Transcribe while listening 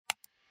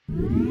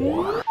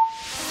What's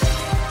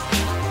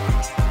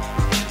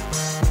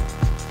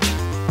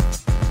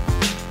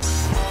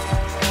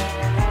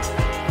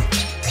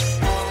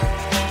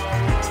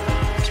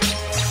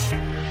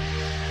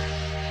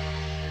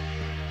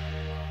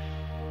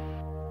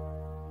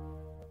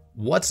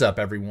up,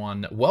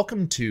 everyone?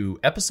 Welcome to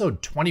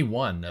episode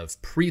 21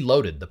 of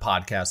Preloaded, the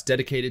podcast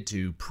dedicated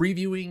to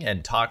previewing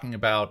and talking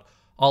about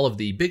all of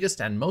the biggest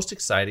and most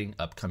exciting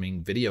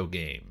upcoming video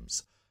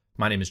games.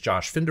 My name is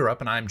Josh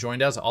Finderup, and I'm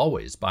joined as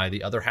always by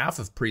the other half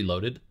of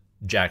Preloaded,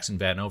 Jackson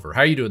Vanover.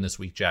 How are you doing this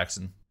week,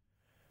 Jackson?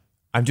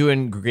 I'm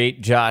doing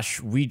great, Josh.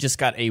 We just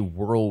got a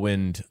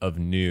whirlwind of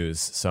news,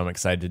 so I'm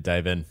excited to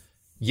dive in.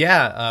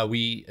 Yeah,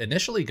 we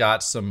initially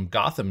got some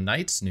Gotham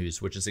Knights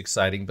news, which is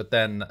exciting, but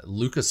then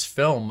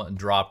Lucasfilm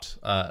dropped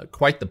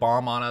quite the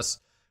bomb on us.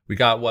 We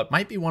got what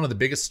might be one of the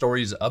biggest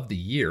stories of the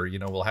year.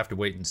 We'll have to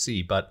wait and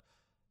see, but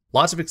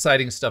lots of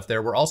exciting stuff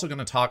there. We're also going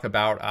to talk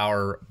about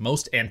our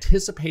most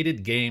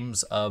anticipated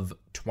games of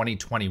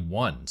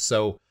 2021.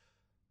 So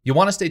you'll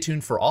want to stay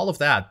tuned for all of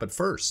that, but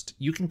first,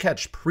 you can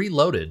catch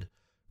Preloaded.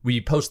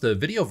 We post the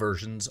video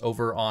versions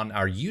over on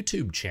our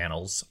YouTube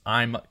channels.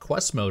 I'm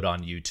Quest Mode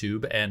on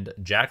YouTube, and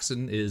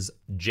Jackson is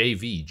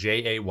JV,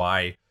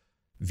 Jayvee.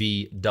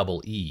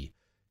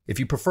 If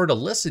you prefer to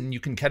listen,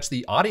 you can catch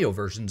the audio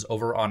versions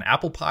over on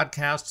Apple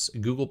Podcasts,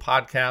 Google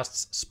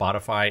Podcasts,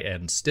 Spotify,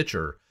 and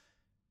Stitcher.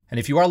 And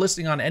if you are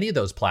listening on any of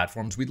those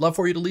platforms, we'd love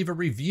for you to leave a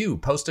review.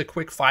 Post a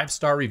quick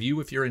 5-star review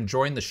if you're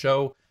enjoying the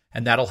show,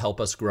 and that'll help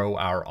us grow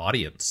our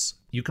audience.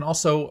 You can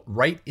also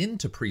write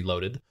into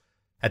Preloaded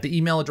at the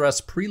email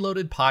address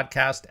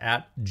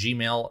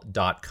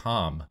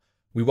preloadedpodcast@gmail.com.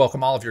 We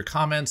welcome all of your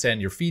comments and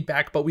your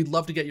feedback, but we'd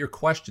love to get your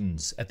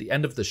questions. At the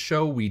end of the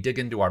show, we dig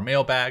into our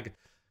mailbag,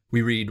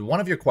 we read one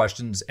of your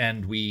questions,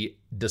 and we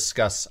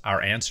discuss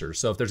our answers.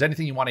 So if there's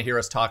anything you want to hear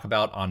us talk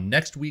about on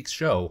next week's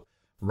show,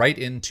 write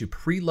into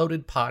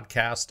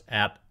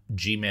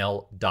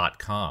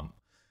preloadedpodcast@gmail.com.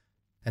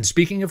 And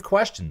speaking of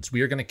questions,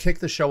 we are going to kick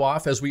the show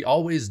off, as we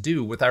always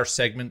do, with our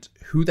segment,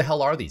 Who the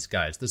Hell Are These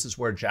Guys? This is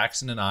where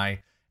Jackson and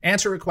I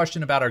answer a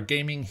question about our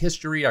gaming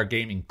history, our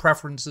gaming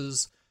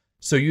preferences,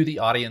 so you, the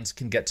audience,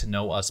 can get to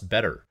know us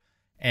better.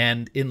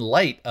 And in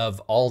light of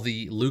all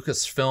the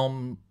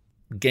Lucasfilm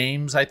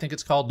games, I think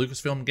it's called,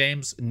 Lucasfilm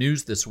Games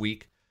news this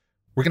week,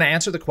 we're going to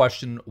answer the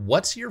question,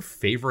 what's your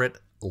favorite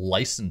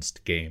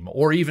licensed game,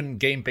 or even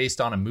game based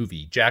on a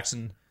movie?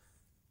 Jackson,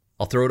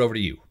 I'll throw it over to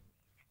you.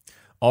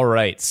 All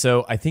right,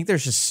 so I think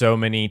there's just so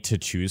many to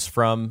choose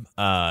from.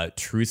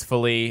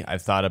 Truthfully,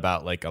 I've thought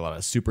about like a lot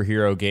of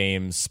superhero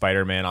games.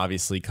 Spider-Man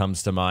obviously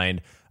comes to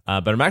mind,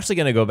 but I'm actually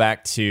going to go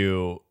back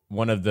to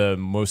one of the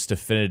most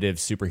definitive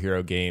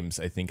superhero games,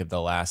 I think, of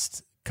the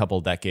last couple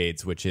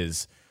decades, which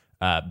is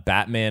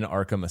Batman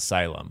Arkham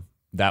Asylum.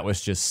 That was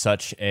just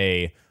such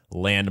a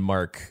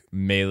landmark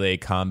melee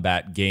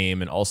combat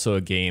game, and also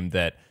a game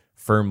that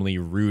firmly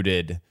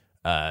rooted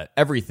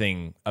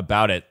everything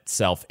about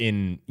itself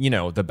in,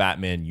 the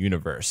Batman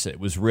universe. It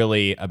was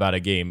really about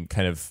a game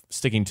kind of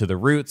sticking to the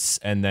roots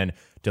and then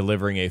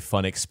delivering a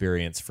fun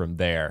experience from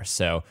there.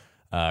 So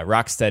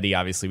Rocksteady,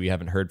 obviously we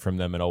haven't heard from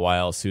them in a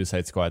while.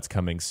 Suicide Squad's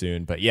coming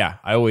soon. But yeah,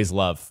 I always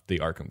love the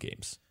Arkham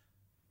games.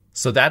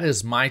 So that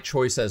is my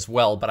choice as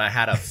well, but I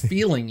had a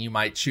feeling you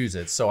might choose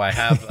it. So I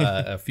have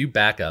a few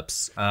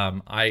backups.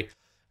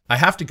 I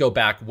have to go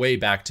way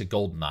back to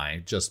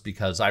GoldenEye, just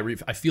because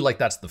I feel like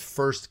that's the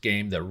first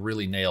game that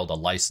really nailed a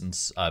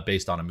license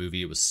based on a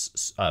movie. It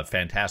was a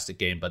fantastic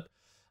game, but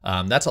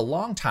that's a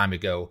long time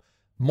ago.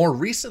 More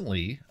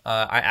recently,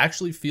 I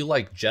actually feel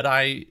like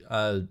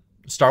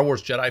Star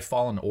Wars Jedi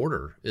Fallen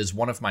Order is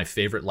one of my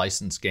favorite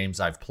licensed games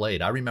I've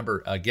played. I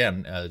remember,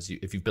 again,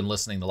 if you've been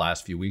listening the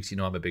last few weeks,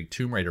 I'm a big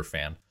Tomb Raider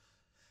fan.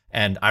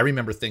 And I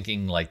remember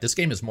thinking, like, this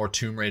game is more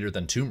Tomb Raider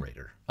than Tomb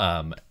Raider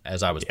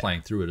as I was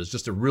playing through it. It was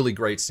just a really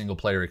great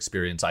single-player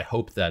experience. I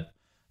hope that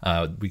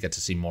we get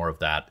to see more of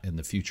that in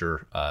the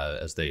future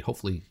as they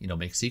hopefully,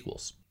 make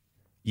sequels.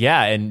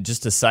 Yeah, and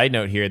just a side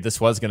note here, this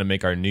was going to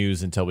make our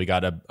news until we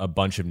got a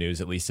bunch of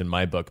news, at least in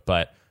my book,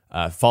 but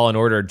Fallen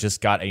Order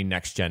just got a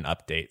next-gen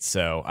update.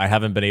 So I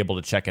haven't been able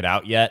to check it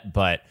out yet,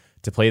 but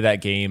to play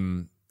that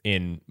game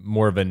in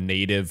more of a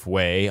native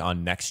way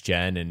on next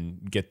gen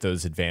and get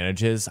those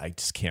advantages, I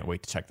just can't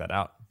wait to check that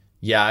out.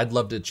 Yeah, I'd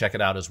love to check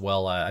it out as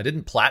well. I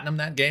didn't platinum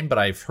that game, but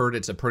I've heard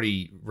it's a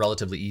pretty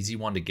relatively easy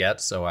one to get,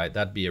 so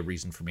that'd be a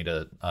reason for me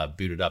to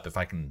boot it up if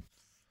I can.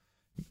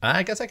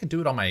 I guess I could do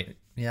it on my,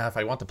 if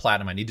I want the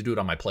platinum, I need to do it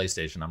on my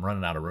PlayStation. I'm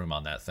running out of room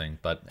on that thing.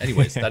 But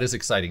anyways, that is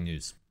exciting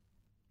news.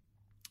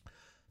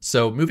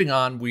 So moving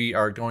on, we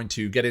are going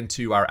to get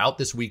into our Out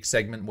This Week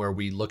segment, where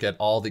we look at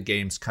all the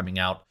games coming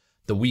out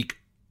the week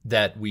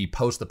that we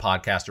post the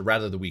podcast, or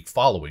rather the week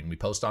following. We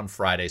post on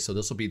Friday, so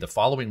this will be the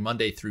following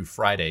Monday through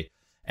Friday.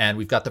 And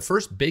we've got the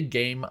first big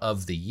game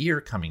of the year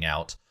coming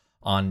out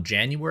on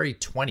January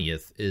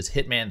 20th is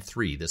Hitman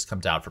 3. This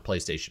comes out for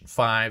PlayStation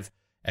 5,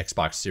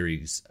 Xbox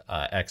Series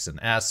X and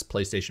S,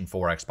 PlayStation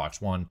 4,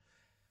 Xbox One,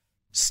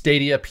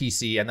 Stadia,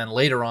 PC, and then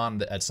later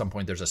on at some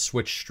point there's a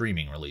Switch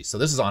streaming release. So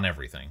this is on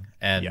everything.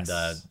 And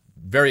yes.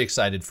 very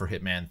excited for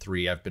Hitman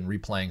 3. I've been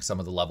replaying some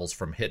of the levels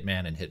from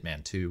Hitman and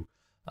Hitman 2.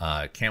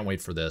 Can't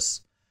wait for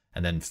this.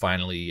 And then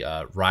finally,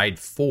 Ride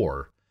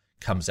 4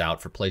 comes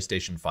out for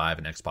PlayStation 5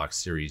 and Xbox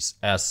Series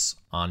S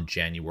on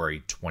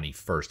January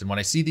 21st. And when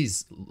I see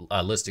these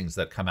listings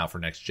that come out for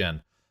next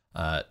gen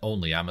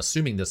only, I'm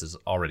assuming this is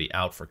already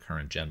out for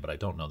current gen, but I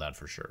don't know that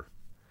for sure.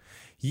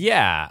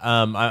 Yeah,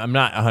 I'm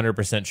not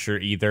 100% sure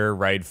either.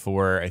 Ride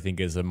 4, I think,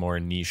 is a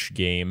more niche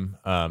game.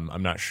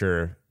 I'm not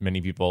sure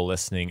many people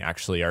listening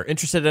actually are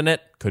interested in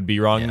it. Could be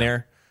wrong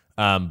there.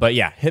 But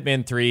yeah,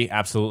 Hitman 3,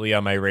 absolutely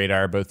on my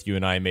radar. Both you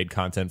and I made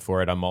content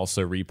for it. I'm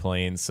also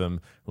replaying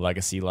some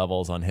legacy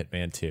levels on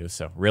Hitman 2,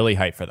 so really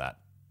hyped for that.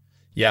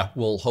 Yeah,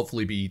 we'll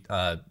hopefully be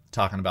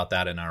talking about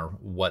that in our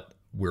What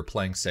We're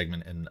Playing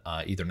segment in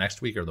either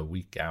next week or the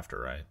week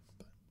after. I'm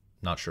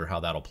not sure how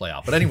that'll play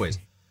out. But anyways...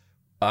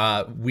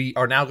 we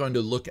are now going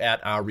to look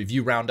at our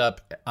review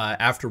roundup.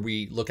 After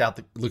we look at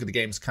the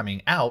games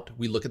coming out,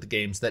 we look at the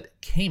games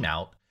that came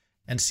out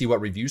and see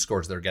what review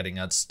scores they're getting.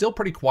 It's still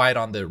pretty quiet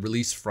on the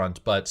release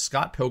front, but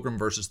Scott Pilgrim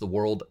vs. the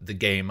World, the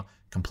game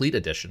complete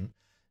edition,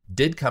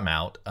 did come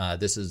out.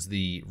 This is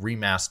the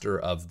remaster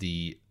of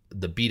the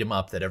beat 'em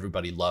up that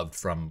everybody loved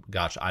from,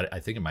 I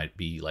think it might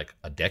be like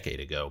a decade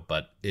ago,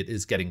 but it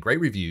is getting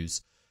great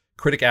reviews.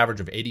 Critic average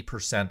of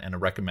 80% and a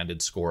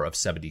recommended score of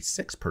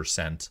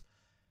 76%.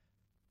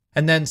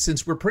 And then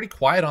since we're pretty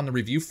quiet on the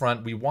review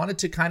front, we wanted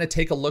to kind of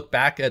take a look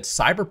back at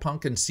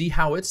Cyberpunk and see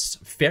how it's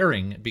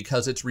faring,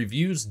 because its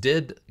reviews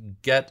did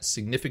get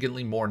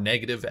significantly more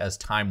negative as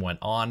time went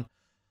on.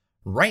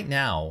 Right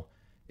now,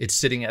 it's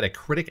sitting at a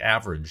critic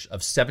average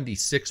of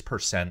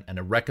 76% and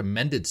a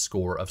recommended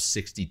score of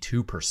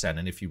 62%.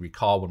 And if you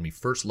recall, when we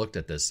first looked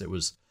at this, it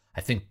was,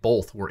 I think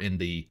both were in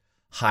the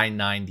high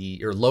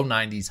 90 or low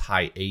 90s,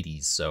 high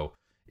 80s. So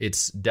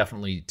it's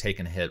definitely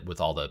taken a hit with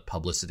all the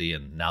publicity,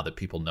 and now that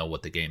people know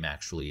what the game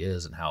actually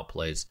is and how it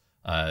plays.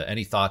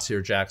 Any thoughts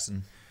here,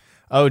 Jackson?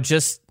 Oh,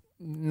 just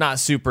not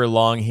super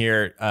long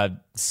here.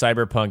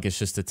 Cyberpunk is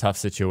just a tough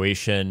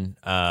situation.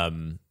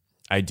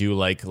 I do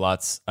like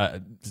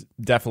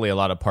definitely a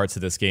lot of parts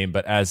of this game,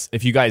 but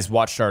if you guys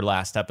watched our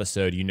last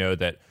episode, you know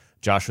that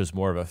Josh was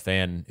more of a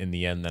fan in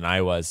the end than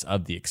I was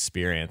of the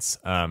experience.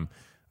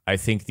 I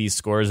think these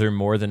scores are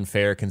more than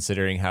fair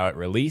considering how it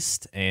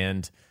released,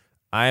 and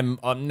I'm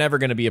never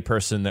going to be a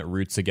person that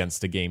roots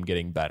against a game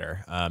getting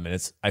better.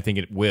 And I think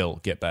it will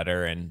get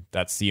better, and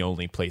that's the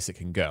only place it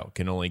can go. It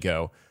can only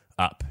go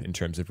up in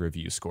terms of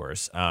review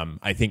scores.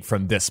 I think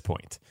from this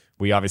point,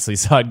 we obviously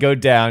saw it go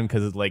down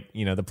because of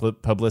the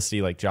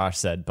publicity, like Josh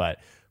said. But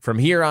from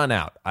here on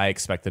out, I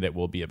expect that it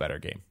will be a better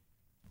game.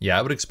 Yeah,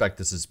 I would expect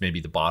this is maybe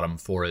the bottom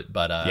for it,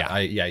 but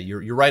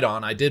you're right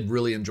on. I did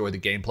really enjoy the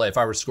gameplay. If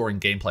I were scoring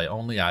gameplay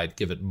only, I'd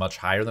give it much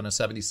higher than a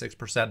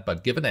 76%.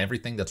 But given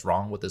everything that's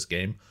wrong with this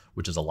game,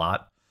 which is a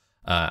lot,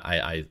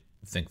 I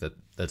think that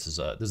this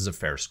is a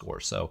fair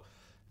score. So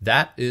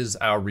that is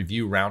our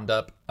review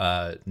roundup.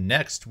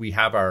 Next, we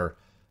have our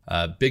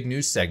big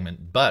news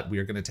segment, but we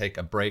are going to take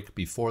a break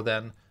before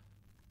then.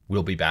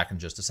 We'll be back in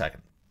just a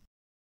second.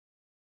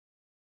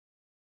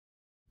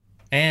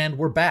 And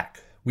we're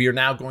back. We are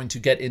now going to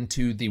get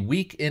into the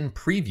week in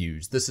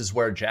previews. This is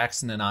where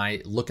Jackson and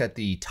I look at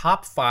the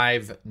top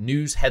 5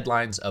 news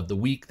headlines of the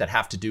week that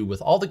have to do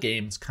with all the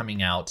games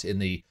coming out in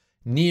the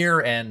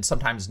near and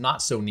sometimes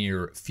not so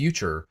near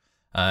future.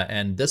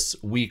 And this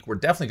week, we're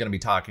definitely going to be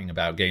talking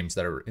about games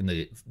that are in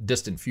the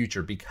distant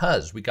future,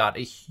 because we got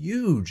a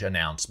huge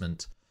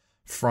announcement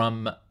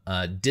from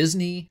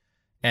Disney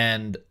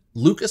and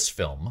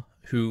Lucasfilm,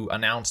 who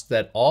announced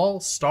that all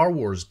Star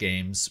Wars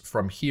games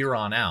from here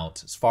on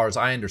out, as far as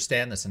I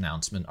understand this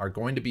announcement, are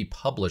going to be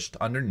published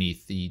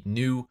underneath the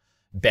new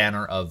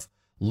banner of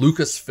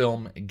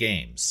Lucasfilm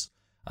Games.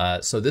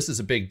 So this is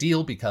a big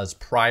deal because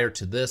prior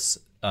to this,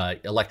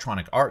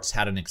 Electronic Arts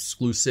had an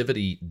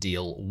exclusivity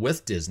deal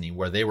with Disney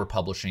where they were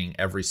publishing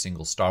every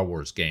single Star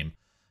Wars game.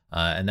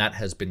 And that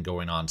has been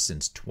going on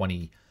since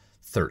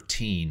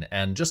 2013.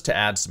 And just to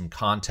add some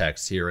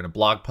context here, in a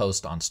blog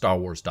post on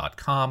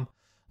StarWars.com,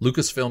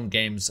 Lucasfilm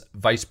Games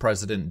Vice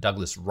President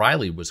Douglas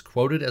Riley was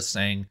quoted as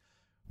saying,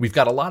 "We've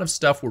got a lot of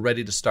stuff we're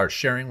ready to start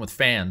sharing with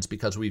fans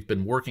because we've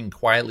been working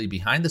quietly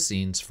behind the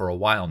scenes for a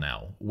while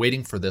now,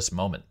 waiting for this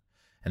moment."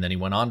 And then he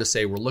went on to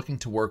say, "We're looking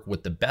to work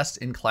with the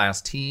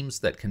best-in-class teams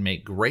that can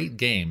make great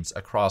games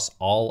across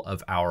all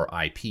of our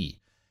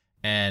IP."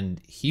 And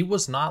he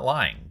was not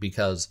lying,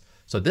 because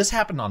so this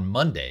happened on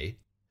Monday,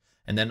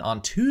 and then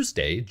on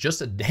Tuesday,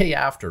 just a day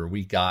after,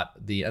 we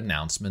got the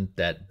announcement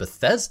that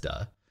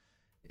Bethesda,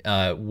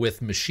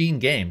 with Machine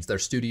Games, their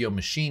studio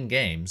Machine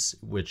Games,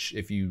 which,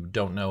 if you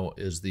don't know,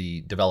 is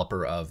the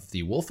developer of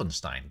the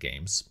Wolfenstein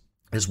games,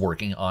 is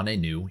working on a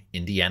new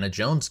Indiana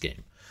Jones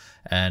game.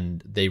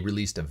 And they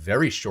released a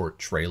very short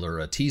trailer,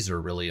 a teaser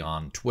really,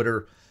 on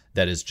Twitter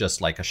that is just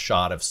like a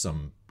shot of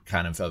some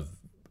kind of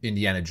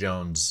Indiana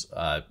Jones,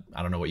 I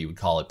don't know what you would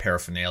call it,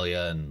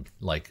 paraphernalia, and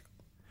like,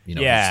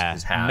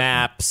 his hat.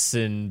 Maps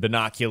and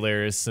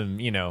binoculars, some,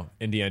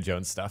 Indiana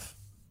Jones stuff.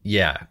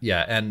 Yeah,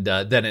 and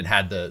then it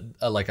had the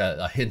like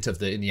a hint of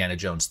the Indiana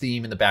Jones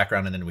theme in the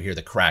background, and then we hear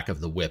the crack of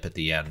the whip at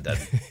the end.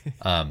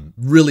 And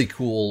really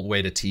cool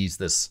way to tease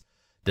this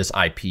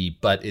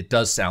IP, but it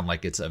does sound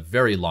like it's a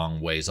very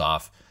long ways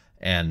off.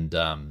 And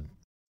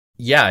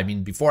yeah, I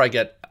mean, before I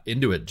get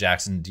into it,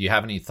 Jackson, do you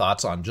have any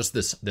thoughts on just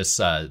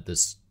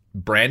this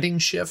branding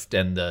shift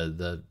and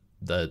the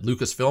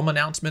Lucasfilm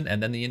announcement,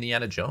 and then the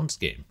Indiana Jones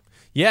game?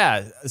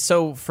 Yeah,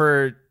 so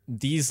for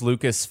these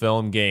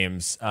Lucasfilm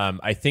games,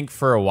 I think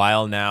for a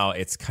while now,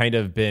 it's kind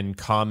of been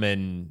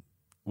common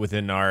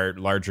within our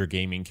larger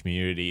gaming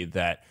community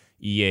that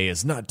EA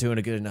is not doing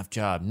a good enough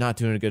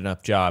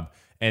job.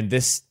 And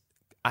this,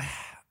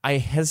 I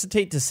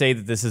hesitate to say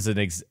that this is an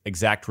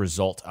exact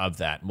result of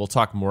that. We'll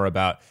talk more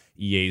about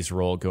EA's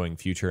role going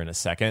future in a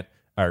second,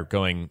 or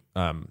going,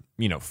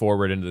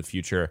 forward into the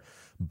future.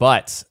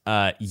 But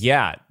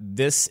yeah,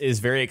 this is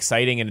very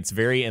exciting, and it's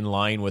very in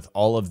line with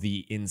all of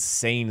the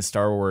insane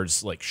Star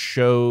Wars like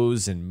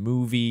shows and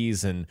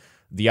movies and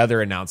the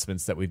other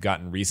announcements that we've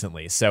gotten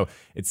recently. So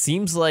it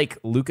seems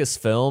like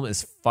Lucasfilm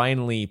is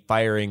finally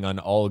firing on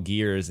all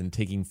gears and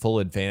taking full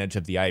advantage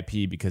of the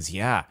IP, because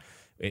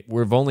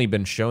we've only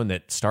been shown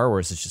that Star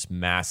Wars is just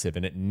massive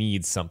and it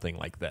needs something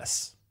like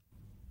this.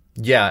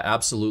 Yeah,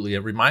 absolutely.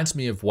 It reminds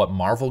me of what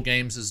Marvel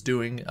Games is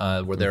doing,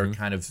 where they're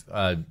kind of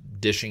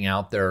dishing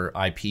out their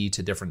IP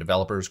to different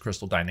developers,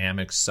 Crystal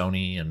Dynamics,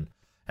 Sony,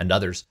 and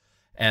others.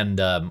 And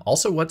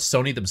also what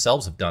Sony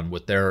themselves have done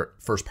with their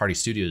first-party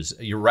studios.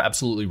 You're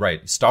absolutely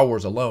right. Star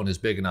Wars alone is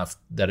big enough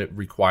that it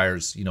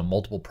requires,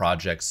 multiple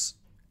projects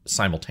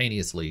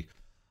simultaneously,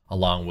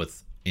 along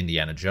with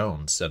Indiana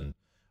Jones and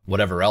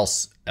whatever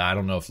else. I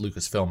don't know if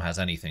Lucasfilm has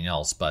anything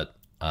else, but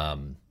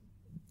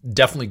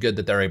definitely good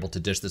that they're able to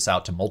dish this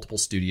out to multiple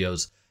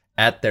studios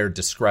at their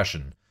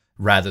discretion,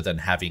 rather than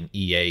having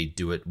EA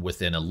do it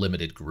within a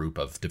limited group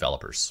of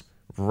developers.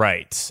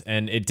 Right.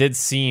 And it did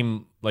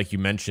seem, like you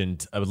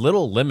mentioned, a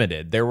little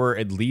limited. There were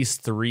at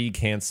least 3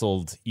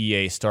 canceled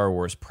EA Star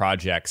Wars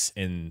projects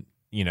in,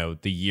 the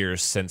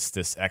years since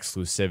this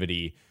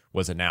exclusivity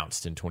was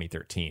announced in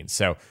 2013.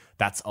 So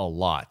that's a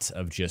lot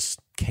of just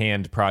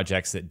canned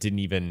projects that didn't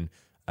even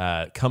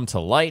come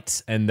to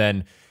light. And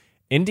then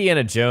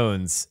Indiana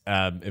Jones,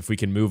 if we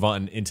can move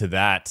on into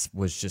that,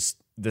 was just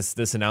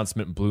this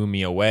announcement blew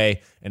me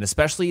away, and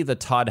especially the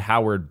Todd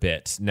Howard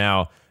bit.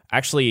 Now,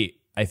 actually,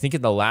 I think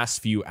in the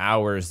last few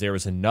hours, there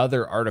was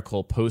another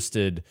article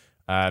posted,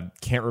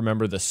 can't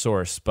remember the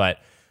source, but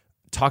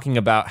talking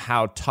about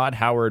how Todd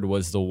Howard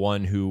was the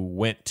one who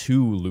went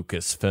to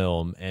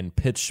Lucasfilm and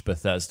pitched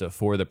Bethesda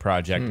for the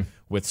project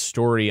with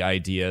story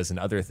ideas and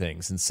other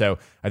things. And so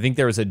I think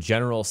there was a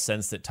general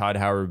sense that Todd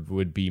Howard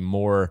would be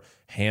more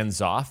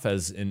hands-off,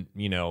 as in,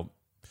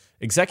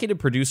 executive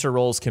producer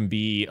roles can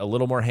be a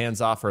little more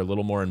hands-off or a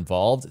little more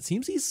involved. It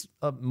seems he's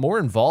more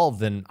involved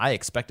than I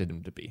expected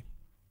him to be.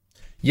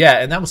 Yeah,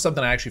 and that was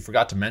something I actually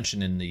forgot to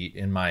mention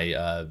in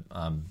my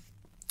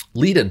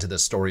lead into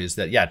this story, is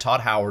that,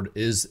 Todd Howard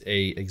is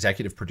a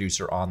executive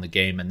producer on the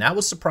game. And that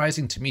was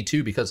surprising to me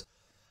too, because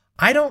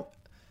I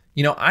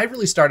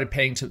really started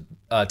paying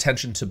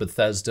attention to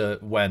Bethesda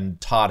when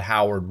Todd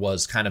Howard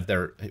was kind of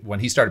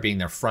when he started being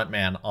their front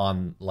man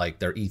on like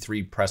their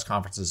E3 press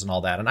conferences and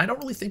all that. And I don't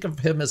really think of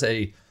him as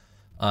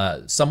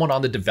someone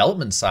on the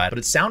development side, but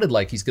it sounded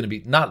like he's going to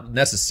be not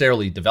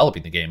necessarily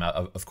developing the game,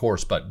 of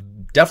course, but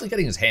definitely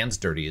getting his hands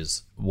dirty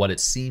is what it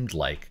seemed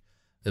like.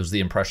 It was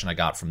the impression I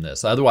got from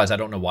this. Otherwise, I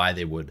don't know why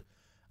they would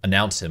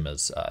announce him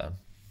as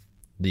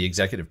the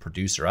executive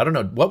producer. I don't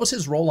know. What was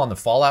his role on the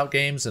Fallout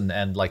games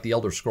and like the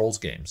Elder Scrolls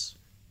games?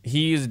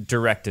 He's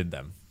directed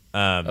them.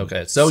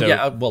 Okay. So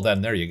yeah, well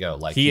then there you go.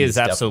 Like he is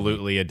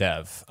absolutely a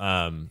dev.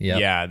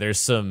 Yeah, there's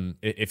some,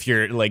 if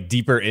you're like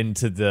deeper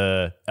into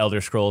the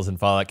Elder Scrolls and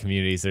Fallout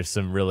communities, there's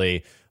some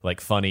really like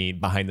funny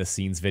behind the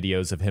scenes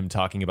videos of him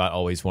talking about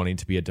always wanting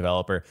to be a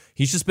developer.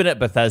 He's just been at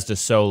Bethesda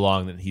so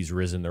long that he's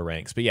risen the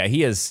ranks. But yeah,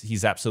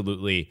 he's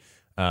absolutely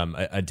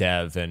a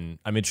dev, and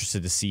I'm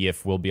interested to see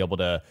if we'll be able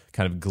to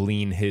kind of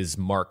glean his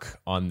mark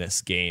on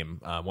this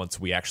game once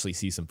we actually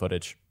see some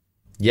footage.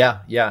 Yeah,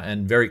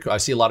 and very cool. I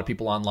see a lot of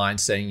people online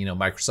saying,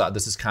 Microsoft,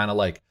 this is kind of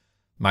like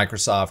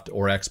Microsoft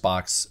or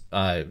Xbox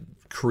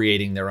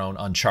creating their own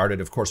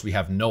Uncharted. Of course, we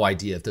have no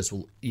idea if this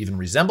will even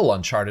resemble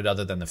Uncharted,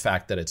 other than the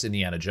fact that it's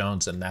Indiana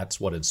Jones, and that's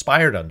what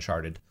inspired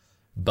Uncharted.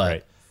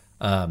 But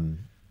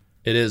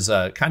it is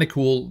kind of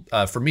cool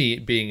for me,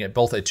 being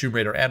both a Tomb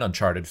Raider and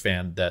Uncharted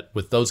fan, that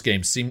with those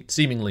games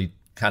seemingly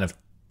kind of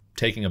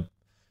taking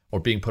or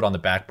being put on the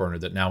back burner,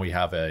 that now we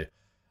have a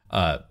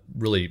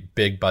really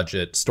big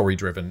budget,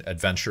 story-driven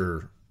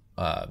adventure,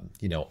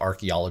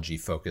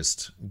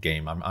 archaeology-focused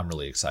game. I'm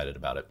really excited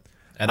about it,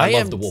 and I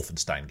love the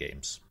Wolfenstein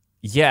games.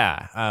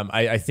 Yeah,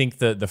 I think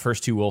the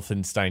first two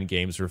Wolfenstein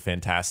games were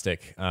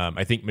fantastic.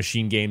 I think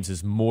Machine Games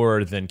is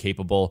more than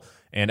capable,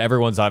 and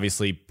everyone's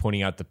obviously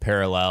pointing out the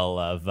parallel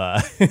of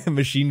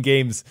Machine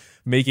Games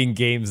making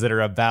games that are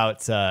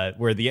about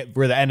where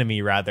the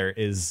enemy rather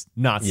is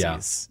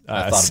Nazis.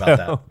 Yeah, I thought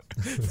about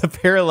that. The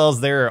parallels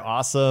there are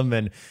awesome,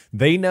 and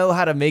they know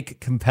how to make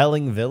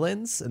compelling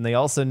villains, and they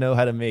also know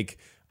how to make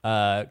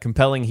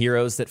compelling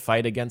heroes that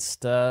fight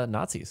against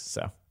Nazis.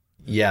 So.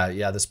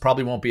 Yeah. This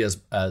probably won't be as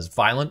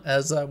violent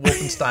as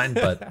Wolfenstein,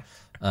 but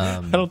I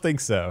don't think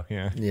so.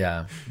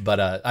 Yeah.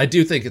 But I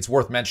do think it's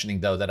worth mentioning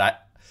though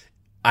that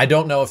I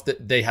don't know if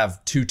they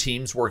have two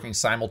teams working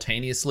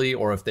simultaneously,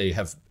 or if they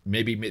have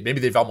maybe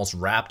they've almost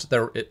wrapped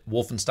their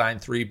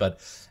Wolfenstein 3. But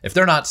if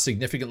they're not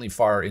significantly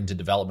far into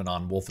development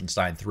on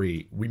Wolfenstein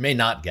 3, we may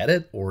not get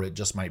it, or it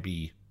just might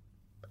be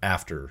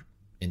after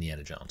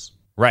Indiana Jones.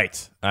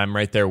 Right. I'm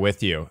right there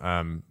with you.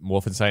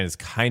 Wolfenstein is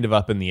kind of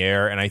up in the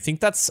air, and I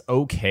think that's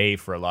okay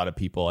for a lot of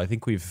people. I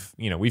think we've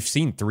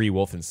seen 3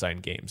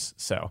 Wolfenstein games,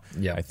 so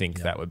I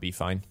think that would be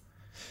fine.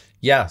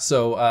 Yeah.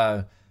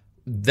 So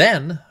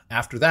then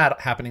after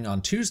that, happening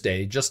on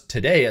Tuesday, just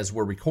today as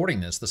we're recording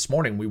this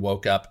morning, we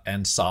woke up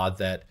and saw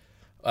that,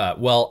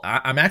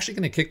 I'm actually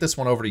going to kick this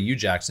one over to you,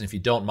 Jackson, if you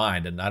don't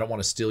mind, and I don't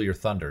want to steal your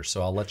thunder,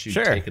 so I'll let you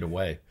take it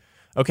away.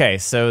 Okay,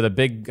 so the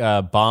big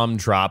bomb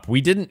drop.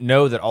 We didn't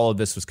know that all of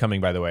this was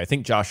coming, by the way. I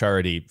think Josh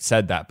already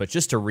said that, but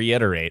just to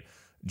reiterate,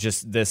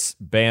 just this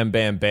bam,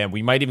 bam, bam.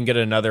 We might even get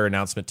another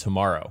announcement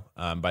tomorrow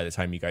by the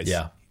time you guys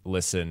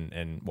listen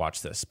and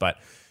watch this. But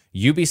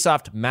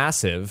Ubisoft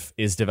Massive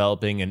is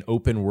developing an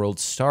open world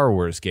Star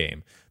Wars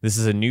game. This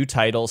is a new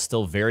title,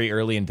 still very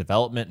early in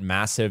development.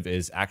 Massive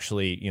is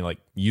actually,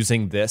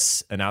 using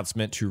this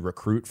announcement to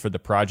recruit for the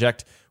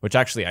project, which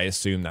actually I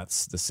assume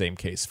that's the same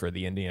case for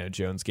the Indiana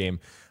Jones game.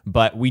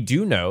 But we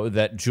do know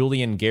that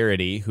Julian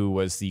Garrity, who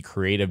was the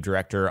creative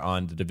director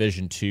on The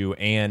Division 2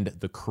 and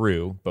The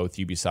Crew, both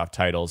Ubisoft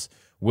titles,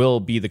 will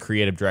be the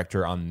creative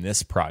director on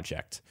this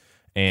project.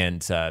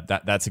 And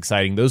that's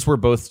exciting. Those were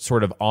both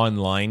sort of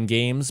online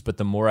games, but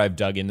the more I've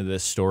dug into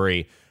this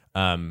story,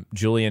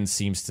 Julian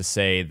seems to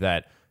say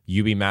that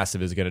UB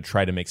Massive is going to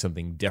try to make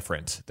something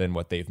different than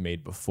what they've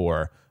made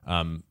before.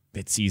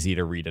 It's easy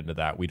to read into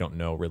that. We don't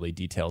know really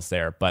details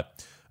there,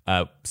 but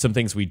some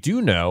things we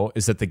do know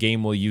is that the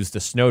game will use the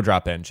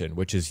Snowdrop engine,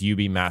 which is UB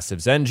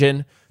Massive's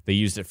engine. They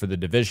used it for The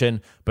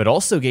Division, but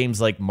also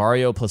games like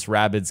Mario plus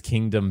Rabbids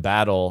Kingdom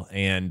Battle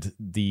and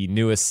the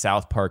newest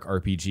South Park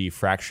RPG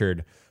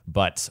Fractured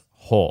But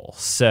Whole.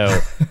 So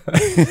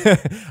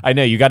I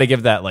know you got to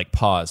give that like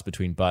pause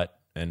between but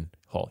and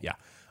whole.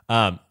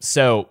 Yeah.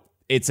 So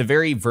it's a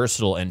very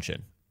versatile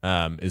engine,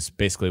 is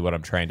basically what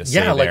I'm trying to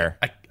say there.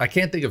 I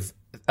can't think of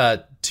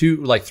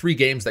 3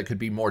 games that could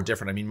be more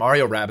different. I mean,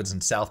 Mario Rabbids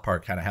and South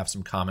Park kind of have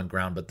some common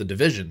ground, but The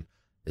Division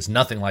is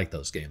nothing like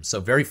those games. So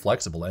very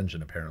flexible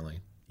engine, apparently.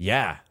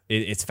 Yeah,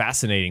 it's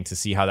fascinating to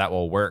see how that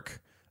will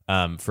work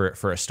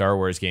for a Star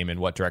Wars game and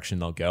what direction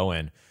they'll go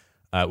in.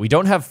 We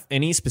don't have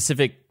any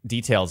specific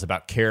details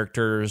about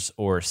characters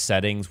or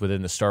settings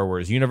within the Star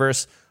Wars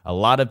universe. A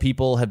lot of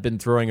people have been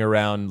throwing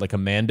around like a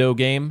Mando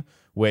game,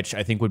 which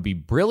I think would be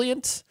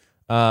brilliant.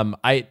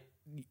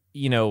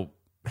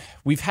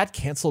 We've had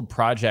canceled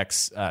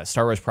projects,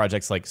 Star Wars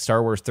projects like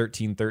Star Wars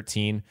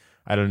 1313.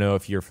 I don't know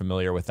if you're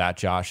familiar with that,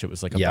 Josh. It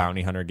was like a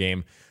bounty hunter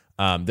game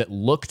that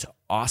looked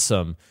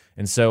awesome.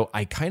 And so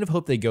I kind of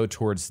hope they go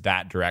towards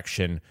that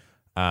direction.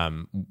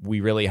 We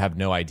really have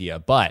no idea.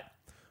 But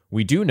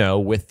we do know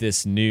with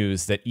this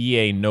news that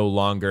EA no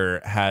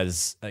longer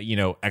has,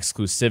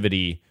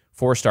 exclusivity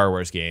for Star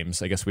Wars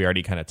games. I guess we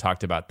already kind of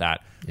talked about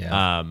that.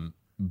 Yeah.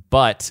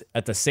 But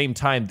at the same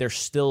time, they're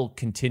still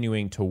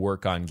continuing to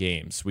work on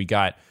games. We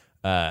got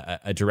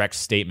a direct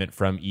statement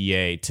from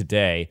EA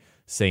today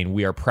saying,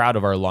 "We are proud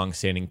of our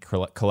longstanding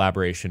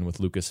collaboration with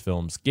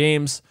Lucasfilm's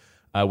games,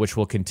 which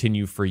will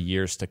continue for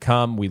years to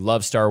come. We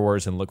love Star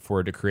Wars and look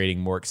forward to creating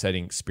more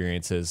exciting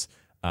experiences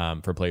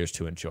for players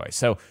to enjoy."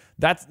 So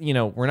that's,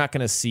 we're not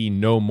going to see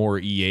no more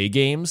EA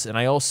games. And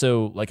I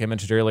also, like I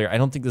mentioned earlier, I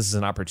don't think this is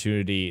an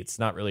opportunity. It's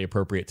not really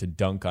appropriate to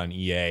dunk on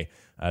EA.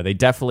 They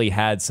definitely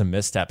had some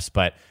missteps,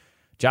 but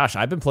Josh,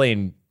 I've been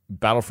playing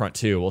Battlefront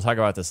 2. We'll talk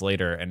about this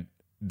later. And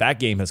that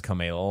game has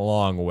come a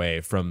long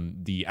way from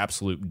the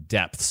absolute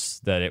depths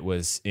that it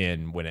was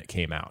in when it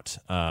came out.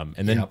 And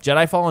then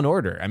Jedi Fallen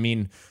Order. I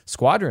mean,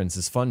 Squadrons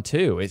is fun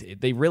too.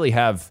 They really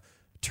have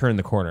turned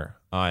the corner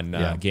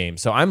on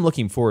games. So I'm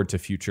looking forward to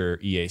future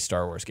EA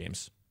Star Wars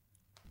games.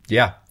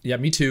 Yeah,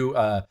 me too.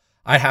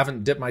 I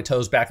haven't dipped my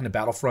toes back into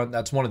Battlefront.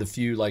 That's one of the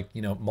few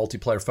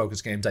multiplayer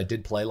focused games I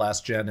did play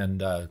last gen,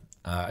 and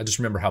I just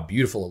remember how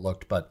beautiful it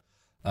looked, but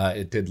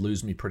it did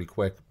lose me pretty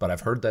quick. But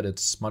I've heard that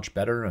it's much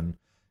better, and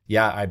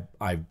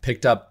I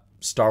picked up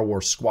Star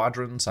Wars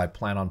Squadrons. I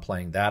plan on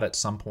playing that at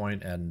some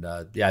point, and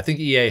I think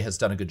EA has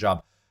done a good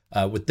job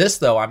with this.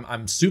 Though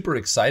I'm super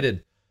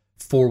excited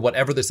for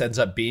whatever this ends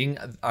up being.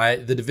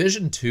 The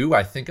Division 2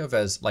 I think of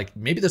as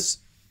maybe this.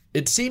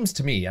 It seems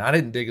to me, I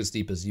didn't dig as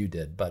deep as you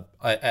did, but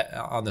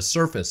on the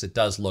surface, it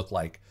does look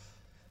like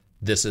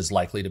this is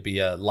likely to be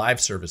a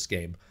live service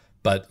game.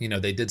 But,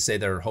 they did say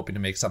they're hoping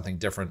to make something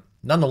different.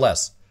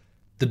 Nonetheless,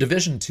 The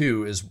Division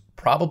 2 is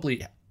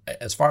probably,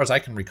 as far as I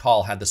can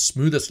recall, had the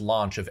smoothest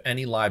launch of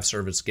any live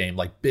service game,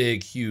 like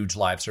big, huge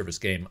live service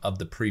game of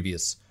the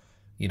previous,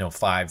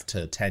 5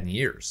 to 10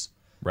 years.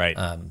 Right.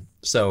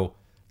 So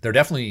they're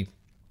definitely,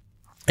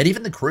 and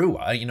even the crew,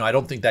 I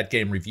don't think that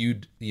game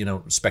reviewed,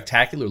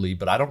 spectacularly,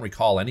 but I don't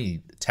recall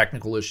any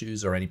technical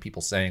issues or any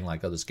people saying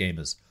like, oh, this game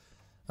is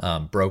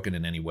broken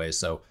in any way.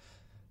 So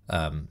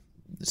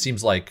it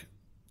seems like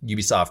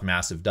Ubisoft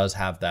Massive does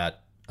have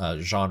that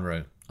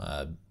genre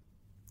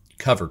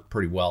covered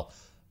pretty well.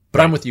 But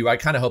right. I'm with you. I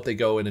kind of hope they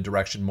go in a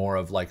direction more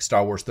of like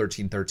Star Wars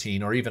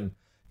 1313 or even,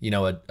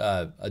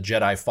 a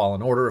Jedi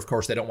Fallen Order. Of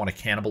course, they don't want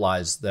to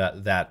cannibalize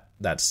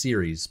that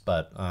series,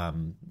 but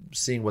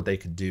seeing what they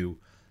could do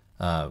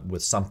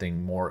with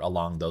something more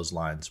along those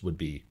lines would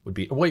be.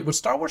 Wait, was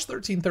Star Wars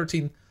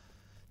 1313?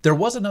 There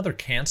was another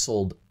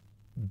canceled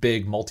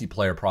big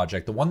multiplayer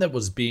project, the one that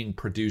was being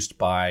produced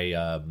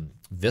by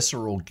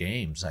Visceral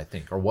Games, I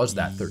think, or was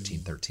that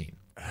 1313?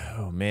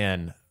 Oh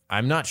man,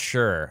 I'm not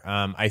sure.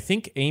 I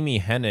think Amy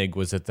Hennig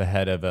was at the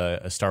head of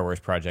a Star Wars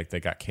project that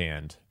got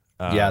canned.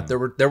 Yeah, there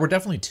were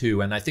definitely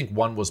two, and I think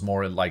one was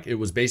more like it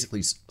was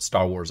basically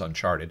Star Wars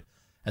Uncharted,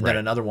 and then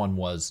another one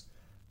was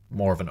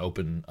more of an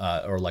open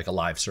or like a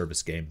live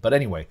service game. But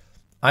anyway,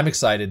 I'm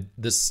excited.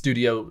 This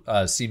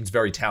studio seems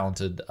very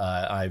talented.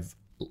 I've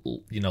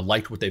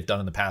liked what they've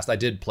done in the past. I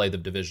did play The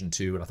Division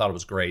 2, and I thought it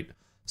was great.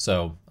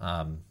 So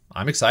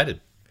I'm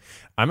excited.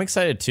 I'm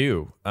excited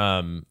too.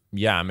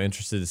 Yeah, I'm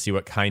interested to see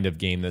what kind of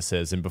game this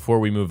is. And before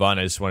we move on,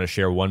 I just want to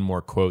share one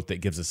more quote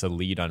that gives us a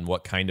lead on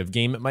what kind of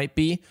game it might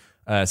be.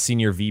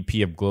 Senior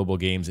VP of Global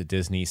Games at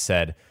Disney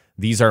said,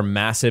 "These are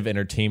massive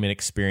entertainment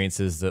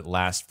experiences that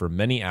last for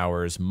many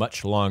hours,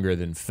 much longer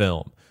than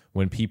film.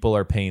 When people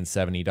are paying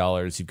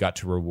 $70, you've got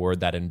to reward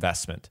that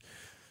investment."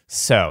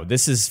 So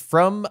this is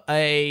from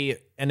an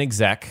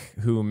exec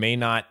who may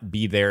not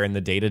be there in the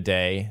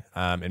day-to-day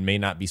and may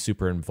not be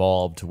super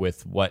involved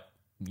with what,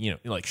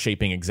 like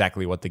shaping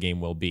exactly what the game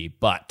will be.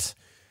 But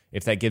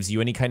if that gives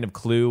you any kind of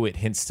clue, it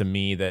hints to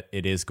me that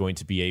it is going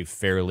to be a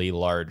fairly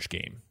large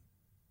game.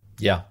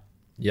 Yeah.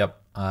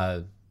 Yep.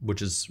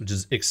 Which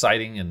is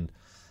exciting. And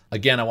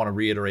again, I want to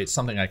reiterate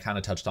something I kind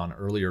of touched on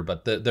earlier,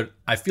 but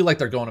I feel like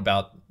they're going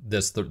about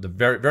this the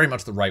very, very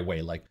much the right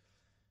way. Like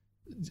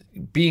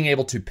being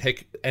able to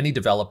pick any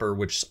developer,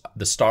 which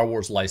the Star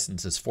Wars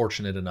license is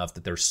fortunate enough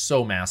that they're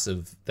so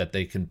massive that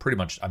they can pretty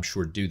much, I'm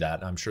sure, do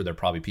that. I'm sure there are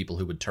probably people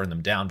who would turn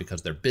them down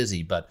because they're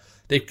busy, but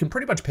they can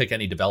pretty much pick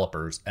any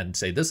developers and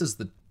say, this is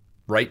the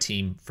right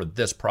team for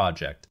this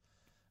project.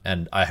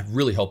 And I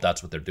really hope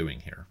that's what they're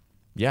doing here.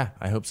 Yeah,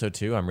 I hope so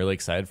too. I'm really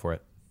excited for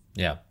it.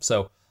 Yeah.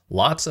 So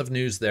lots of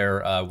news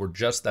there.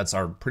 That's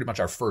pretty much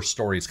our first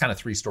story. It's kind of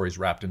three stories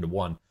wrapped into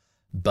one.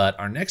 But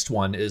our next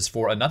one is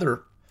for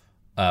another,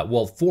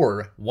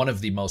 for one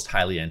of the most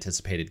highly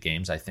anticipated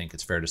games, I think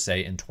it's fair to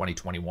say, in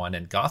 2021,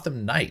 and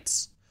Gotham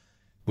Knights,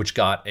 which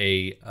got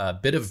a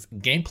bit of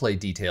gameplay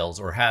details,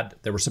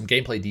 there were some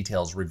gameplay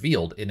details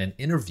revealed in an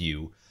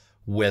interview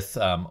with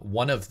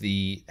one of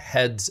the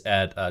heads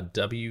at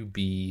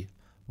WB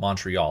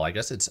Montreal. I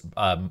guess it's,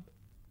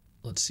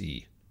 let's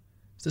see,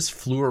 is this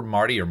Fleur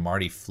Marty or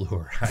Marty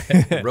Fleur?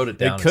 I wrote it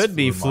down. It could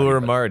be Fleur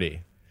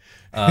Marty.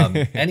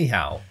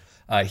 Anyhow,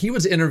 he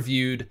was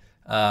interviewed,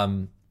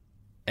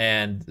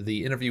 and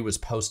the interview was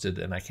posted,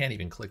 and I can't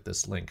even click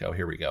this link. Oh,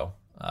 here we go.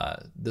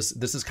 This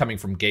is coming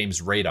from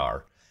Games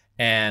Radar.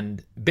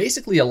 And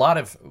basically a lot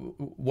of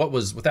what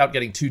was, without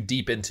getting too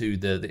deep into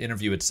the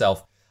interview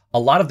itself, a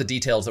lot of the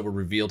details that were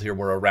revealed here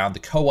were around the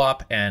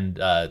co-op and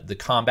the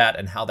combat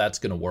and how that's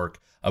going to work.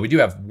 We do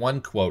have one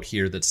quote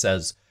here that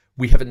says,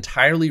 "We have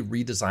entirely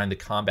redesigned the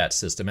combat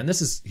system." And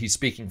he's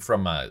speaking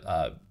from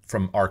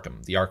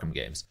Arkham, the Arkham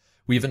games.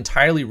 "We've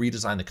entirely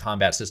redesigned the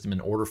combat system in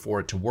order for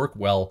it to work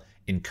well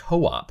in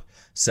co-op,"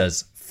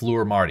 says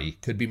Fleur Marty,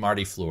 could be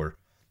Marty Fleur,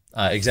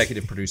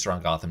 executive producer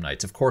on Gotham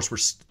Knights. "Of course,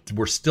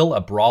 we're still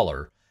a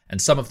brawler,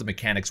 and some of the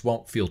mechanics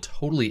won't feel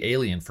totally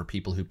alien for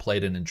people who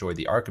played and enjoyed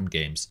the Arkham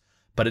games,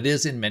 but it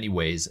is in many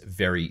ways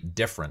very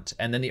different."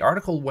 And then the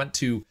article went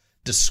to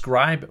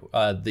describe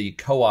the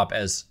co-op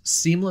as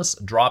seamless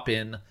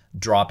drop-in,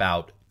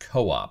 drop-out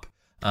co-op.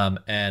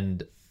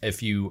 And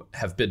if you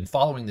have been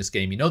following this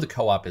game, you know the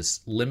co-op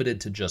is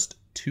limited to just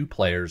 2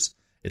 players.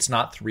 It's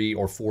not 3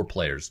 or 4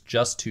 players,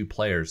 just 2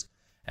 players.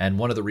 And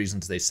one of the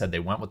reasons they said they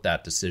went with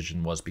that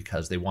decision was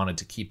because they wanted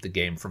to keep the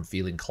game from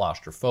feeling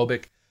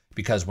claustrophobic,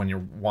 because when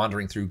you're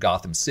wandering through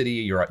Gotham City,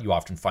 you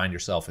often find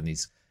yourself in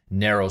these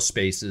narrow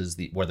spaces,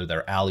 whether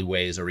they're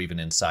alleyways or even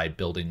inside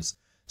buildings.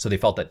 So they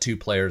felt that 2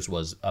 players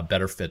was a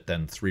better fit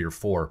than 3 or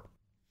 4.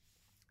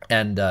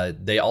 And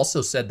they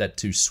also said that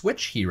to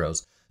switch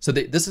heroes, so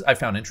I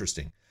found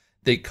interesting.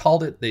 They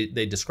called it,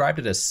 they described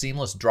it as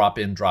seamless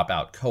drop-in,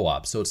 drop-out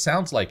co-op. So it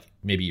sounds like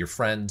maybe your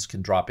friends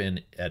can drop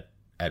in at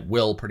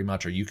will pretty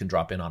much, or you can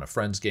drop in on a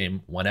friend's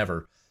game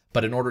whenever.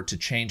 But in order to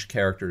change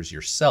characters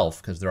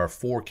yourself, because there are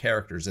 4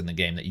 characters in the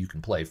game that you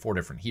can play, 4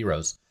 different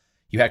heroes,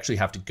 you actually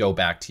have to go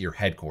back to your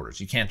headquarters.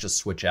 You can't just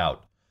switch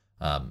out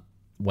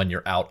when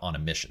you're out on a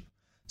mission.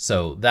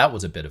 So that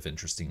was a bit of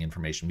interesting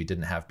information we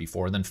didn't have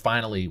before. And then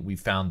finally, we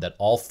found that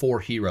all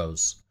 4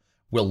 heroes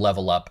will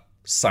level up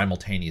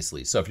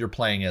simultaneously. So if you're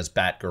playing as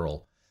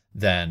Batgirl,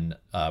 then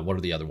what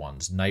are the other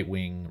ones?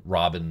 Nightwing,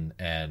 Robin,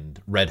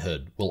 and Red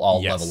Hood will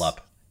all level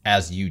up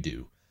as you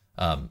do,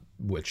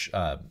 which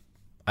I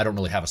don't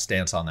really have a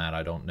stance on that.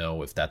 I don't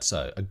know if that's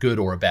a good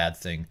or a bad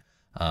thing.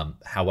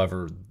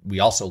 However, we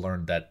also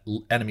learned that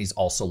enemies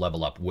also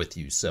level up with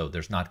you. So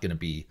there's not going to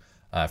be,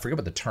 I forget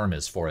what the term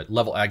is for it.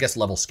 I guess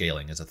level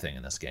scaling is a thing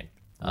in this game.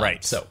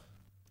 Right. So,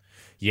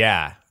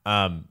 yeah.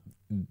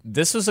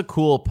 This was a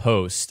cool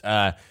post.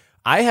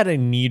 I had a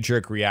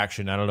knee-jerk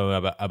reaction. I don't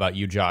know about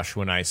you, Josh,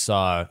 when I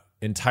saw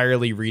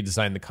entirely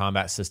redesign the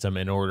combat system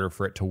in order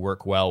for it to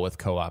work well with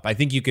co-op. I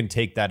think you can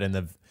take that in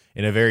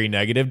a very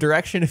negative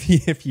direction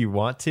if you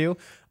want to.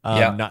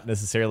 Not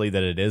necessarily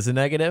that it is a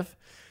negative.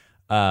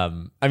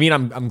 I mean,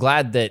 I'm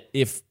glad that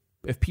if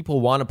people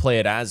want to play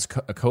it as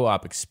a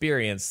co-op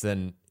experience,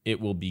 then it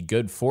will be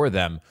good for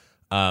them.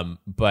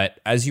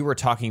 But as you were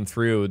talking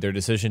through their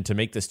decision to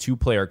make this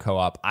 2-player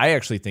co-op, I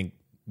actually think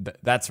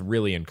that's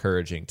really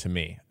encouraging to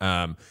me.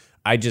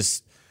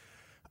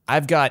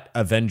 I've got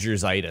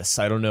Avengers-itis.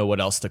 I don't know what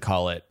else to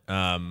call it.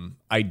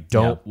 I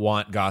don't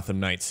want Gotham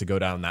Knights to go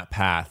down that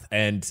path.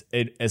 And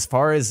as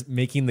far as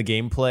making the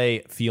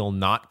gameplay feel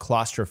not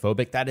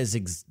claustrophobic,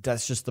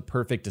 that's just the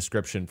perfect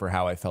description for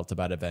how I felt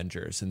about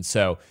Avengers. And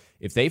so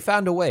if they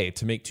found a way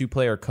to make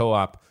 2-player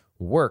co-op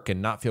work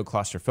and not feel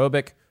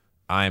claustrophobic,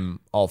 I'm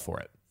all for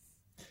it.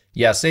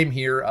 Yeah, same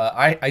here.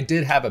 I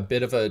did have a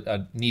bit of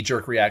a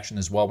knee-jerk reaction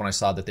as well when I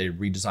saw that they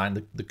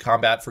redesigned the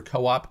combat for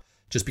co-op,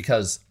 just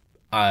because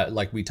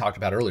like we talked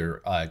about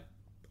earlier,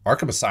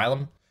 Arkham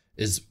Asylum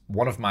is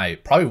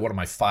probably one of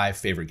my 5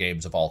 favorite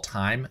games of all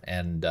time,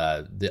 and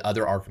the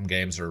other Arkham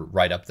games are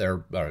right up there,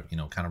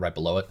 kind of right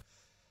below it.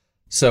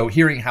 So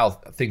hearing how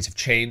things have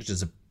changed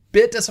is a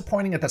bit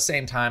disappointing. At the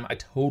same time, I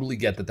totally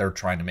get that they're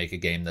trying to make a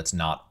game that's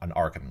not an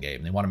Arkham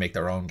game. They want to make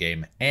their own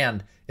game,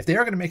 and if they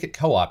are going to make it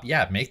co-op,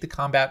 make the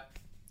combat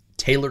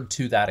tailored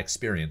to that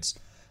experience.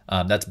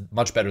 That's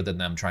much better than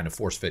them trying to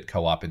force fit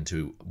co-op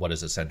into what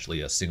is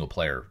essentially a single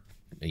player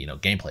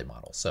gameplay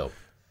model. So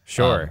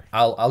sure,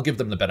 I'll give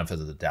them the benefit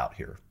of the doubt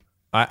here.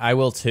 I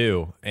will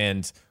too.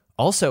 And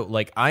also,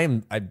 like,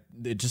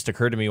 it just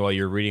occurred to me while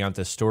you're reading out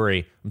this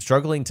story, I'm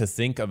struggling to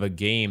think of a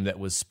game that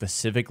was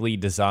specifically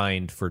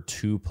designed for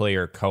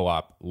 2-player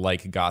co-op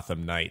like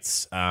Gotham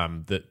Knights.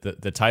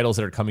 The titles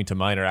that are coming to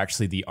mind are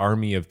actually the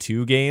Army of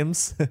Two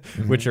games,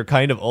 which are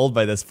kind of old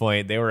by this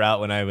point. They were out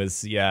when I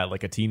was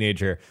like a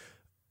teenager.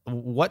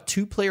 What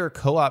 2-player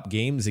co-op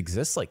games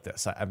exist like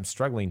this? I'm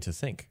struggling to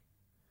think.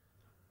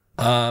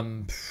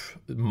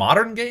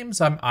 Modern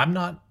games, I'm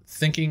not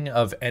thinking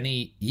of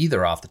any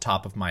either off the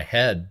top of my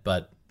head,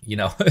 but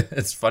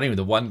it's funny,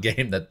 the one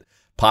game that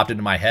popped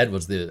into my head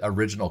was the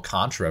original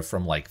Contra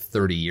from like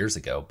 30 years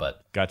ago,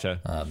 but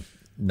gotcha.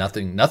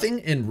 Nothing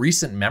in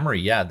recent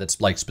memory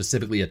that's like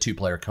specifically a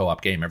 2-player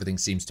co-op game. Everything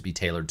seems to be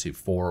tailored to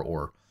 4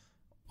 or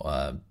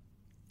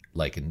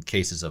like in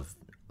cases of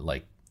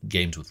like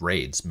games with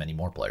raids, many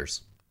more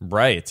players.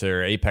 Right,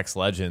 or Apex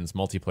Legends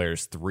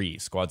multiplayer's 3,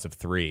 squads of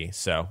 3.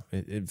 So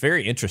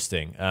very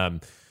interesting.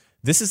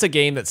 This is a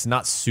game that's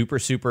not super,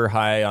 super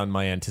high on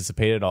my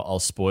anticipated. I'll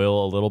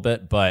spoil a little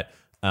bit, but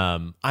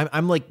I'm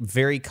like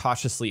very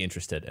cautiously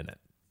interested in it.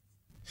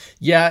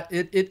 Yeah,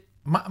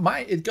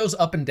 it goes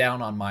up and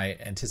down on my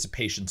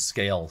anticipation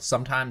scale.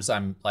 Sometimes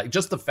I'm like,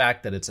 just the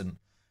fact that it's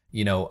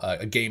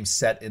a game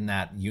set in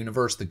that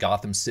universe, the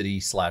Gotham City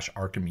 /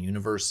 Arkham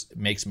universe,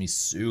 makes me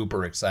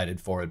super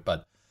excited for it.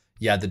 But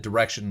yeah, the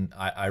direction,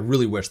 I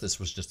really wish this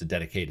was just a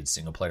dedicated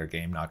single player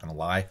game, not going to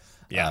lie.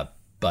 Yeah.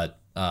 But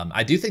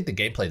I do think the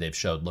gameplay they've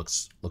showed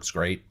looks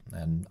great,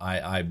 and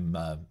I'm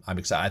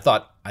excited.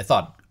 I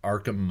thought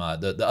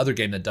Arkham, the other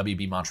game that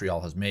WB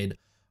Montreal has made,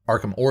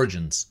 Arkham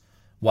Origins,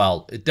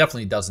 while it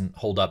definitely doesn't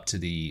hold up to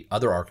the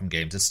other Arkham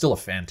games, it's still a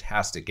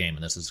fantastic game,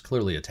 and this is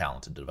clearly a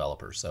talented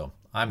developer. So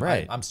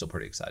I'm still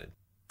pretty excited.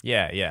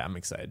 Yeah, I'm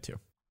excited too.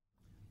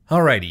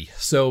 Alrighty,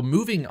 so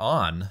moving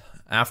on.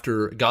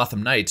 After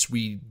Gotham Knights,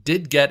 we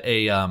did get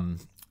a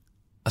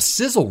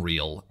sizzle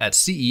reel at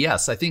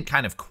CES. I think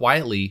kind of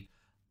quietly.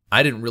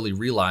 I didn't really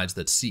realize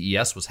that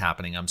CES was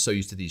happening. I'm so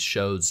used to these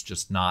shows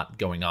just not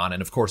going on.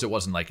 And of course, it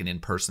wasn't like an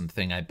in-person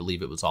thing. I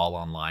believe it was all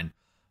online.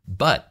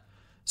 But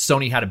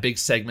Sony had a big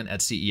segment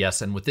at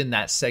CES, and within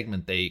that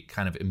segment, they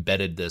kind of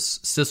embedded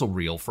this sizzle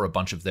reel for a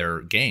bunch of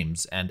their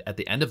games. And at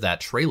the end of that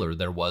trailer,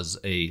 there was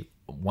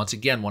once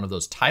again, one of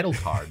those title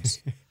cards.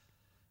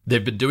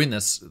 They've been doing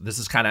this. This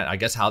is kind of, I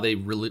guess, how they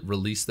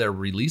release their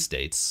release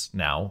dates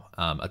now.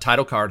 A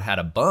title card had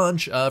a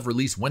bunch of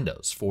release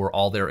windows for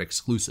all their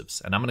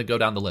exclusives. And I'm going to go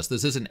down the list.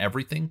 This isn't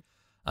everything,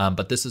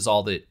 but this is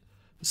all the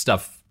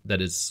stuff that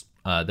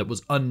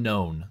was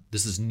unknown.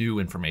 This is new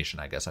information,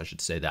 I guess I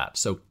should say that.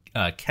 So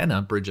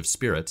Kena, Bridge of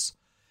Spirits,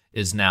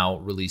 is now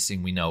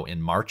releasing, we know,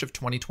 in March of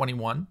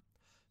 2021.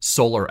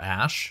 Solar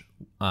Ash,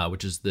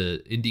 which is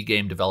the indie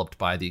game developed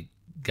by the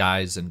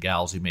guys and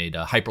gals who made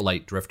Hyper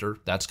Light Drifter.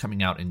 That's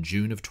coming out in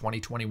June of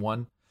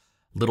 2021.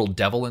 Little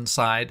Devil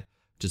Inside,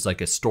 which is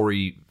like a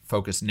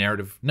story-focused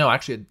narrative. No,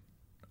 actually,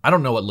 I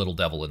don't know what Little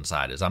Devil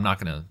Inside is. I'm not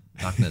gonna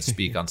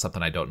speak on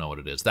something I don't know what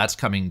it is. That's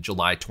coming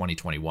July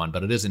 2021,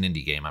 but it is an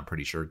indie game, I'm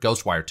pretty sure.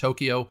 Ghostwire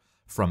Tokyo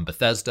from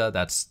Bethesda.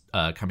 That's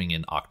coming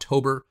in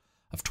October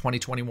of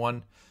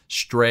 2021.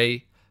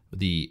 Stray,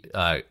 the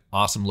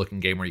awesome-looking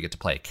game where you get to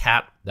play a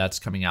cat. That's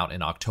coming out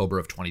in October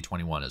of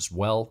 2021 as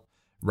well.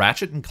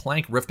 Ratchet and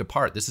Clank Rift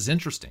Apart. This is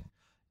interesting.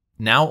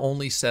 Now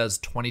only says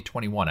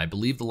 2021. I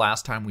believe the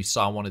last time we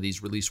saw one of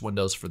these release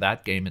windows for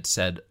that game, it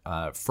said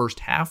first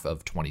half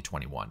of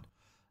 2021.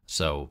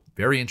 So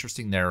very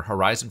interesting there.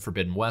 Horizon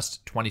Forbidden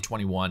West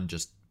 2021,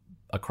 just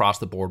across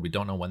the board. We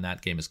don't know when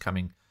that game is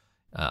coming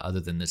other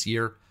than this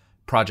year.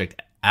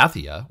 Project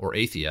Athia or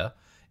Athia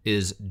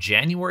is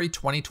January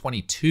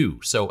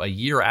 2022, so a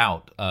year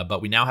out.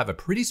 But we now have a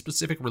pretty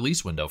specific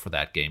release window for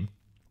that game.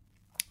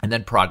 And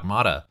then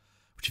Pragmata,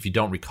 which if you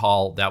don't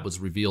recall, that was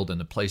revealed in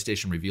the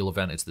PlayStation reveal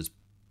event. It's this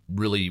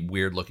really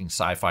weird-looking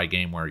sci-fi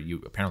game where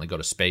you apparently go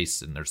to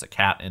space and there's a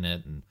cat in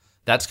it. And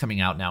that's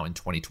coming out now in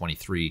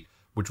 2023,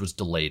 which was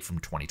delayed from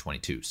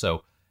 2022.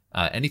 So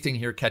anything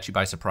here catch you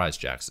by surprise,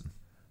 Jackson?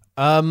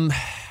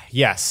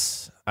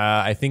 Yes.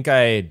 I think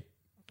I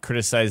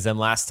criticized them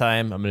last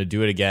time. I'm going to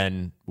do it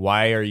again.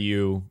 Why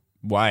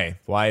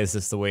is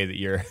this the way that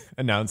you're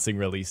announcing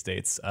release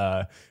dates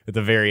at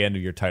the very end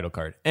of your title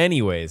card?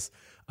 Anyways,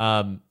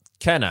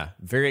 Kenna,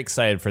 very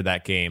excited for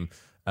that game.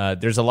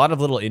 There's a lot of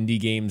little indie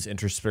games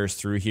interspersed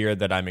through here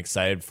that I'm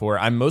excited for.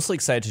 I'm mostly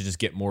excited to just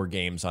get more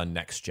games on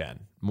next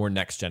gen, more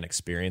next gen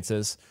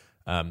experiences.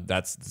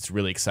 That's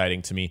really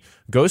exciting to me.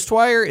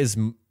 Ghostwire is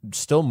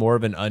still more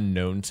of an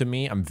unknown to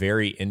me. I'm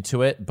very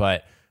into it,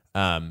 but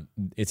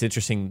it's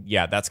interesting.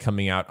 Yeah, that's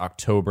coming out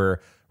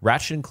October.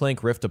 Ratchet and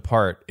Clank Rift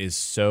Apart is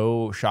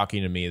so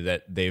shocking to me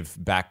that they've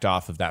backed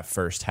off of that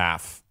first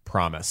half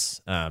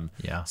promise.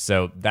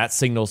 So that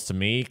signals to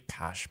me,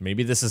 gosh,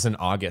 maybe this is an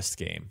August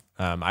game.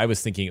 I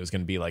was thinking it was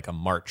going to be like a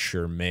March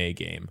or May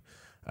game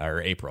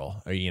or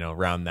April, or,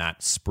 around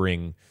that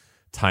spring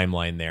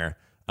timeline there.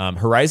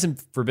 Horizon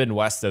Forbidden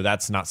West, though,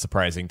 that's not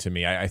surprising to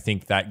me. I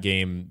think that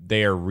game,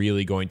 they are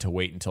really going to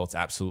wait until it's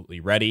absolutely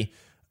ready.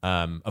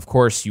 Of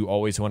course, you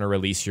always want to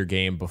release your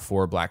game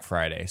before Black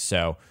Friday.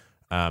 So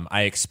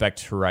I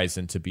expect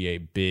Horizon to be a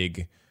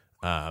big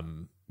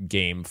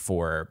game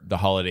for the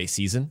holiday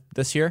season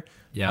this year.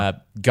 Yeah.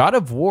 God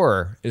of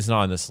War is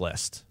not on this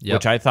list, Yep.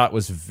 which I thought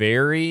was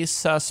very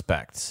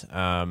suspect,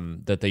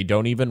 that they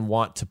don't even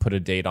want to put a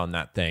date on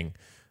that thing.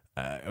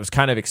 I was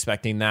kind of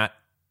expecting that.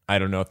 I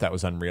don't know if that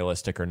was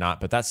unrealistic or not,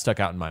 but that stuck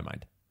out in my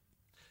mind.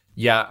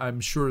 Yeah, I'm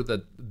sure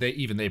that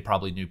they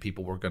probably knew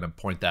people were going to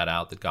point that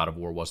out, that God of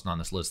War wasn't on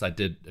this list. That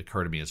did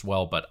occur to me as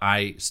well, but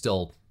I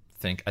still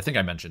think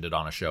I mentioned it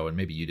on a show, and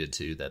maybe you did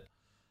too, that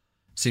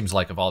seems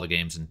like of all the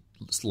games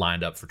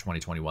lined up for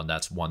 2021,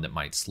 that's one that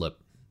might slip.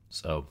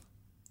 So,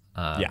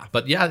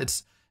 But yeah,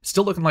 it's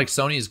still looking like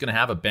Sony is going to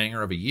have a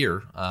banger of a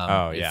year.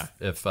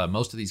 If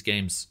most of these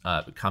games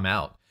come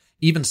out.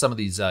 Even some of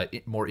these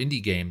more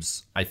indie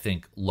games, I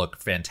think, look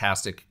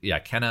fantastic. Yeah,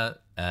 Kenna,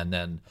 and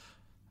then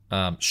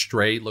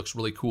Stray looks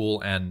really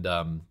cool. And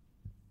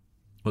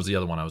what was the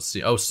other one I was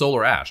seeing? Oh,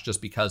 Solar Ash,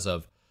 just because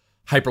of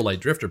Hyper Light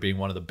Drifter being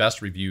one of the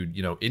best reviewed,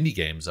 indie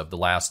games of the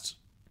last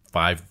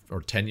 5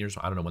 or 10 years.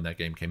 I don't know when that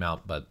game came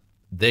out, but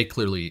they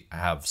clearly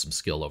have some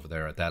skill over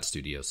there at that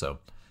studio. So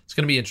it's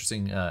going to be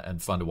interesting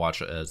and fun to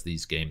watch as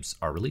these games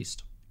are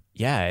released.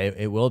 Yeah,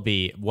 it will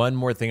be. One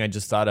more thing I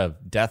just thought of,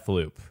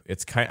 Deathloop.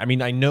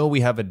 I know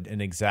we have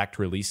an exact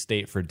release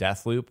date for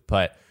Deathloop,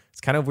 but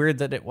it's kind of weird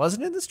that it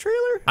wasn't in this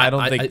trailer. I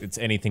don't think it's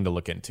anything to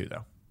look into,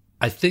 though.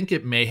 I think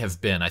it may have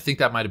been. I think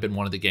that might have been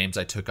one of the games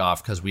I took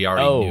off because we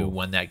already knew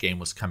when that game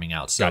was coming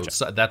out. So, Gotcha.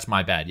 so that's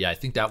my bad. Yeah, I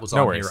think that was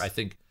on here. I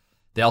think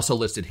they also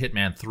listed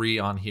Hitman 3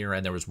 on here,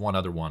 and there was one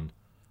other one.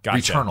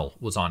 Gotcha. Returnal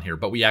was on here,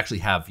 but we actually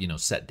have,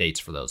 set dates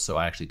for those, so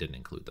I actually didn't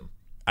include them.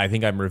 I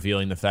think I'm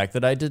revealing the fact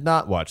that I did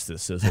not watch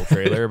this sizzle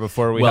trailer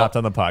before we hopped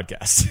on the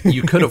podcast.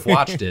 You could have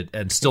watched it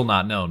and still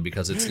not known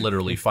because it's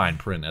literally fine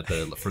print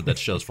that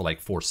shows for like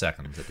 4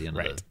 seconds at the end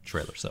of the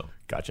trailer. So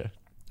gotcha.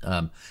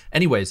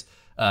 Anyways,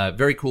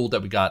 very cool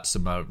that we got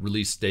some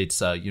release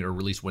dates.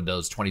 Release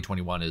windows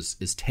 2021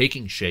 is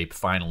taking shape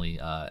finally.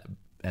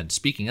 And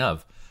speaking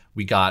of,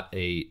 we got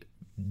a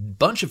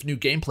bunch of new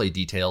gameplay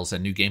details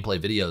and new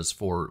gameplay videos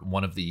for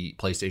one of the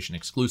PlayStation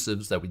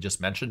exclusives that we just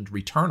mentioned,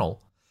 Returnal.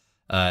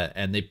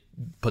 And they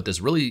put this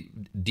really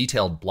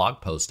detailed blog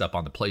post up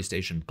on the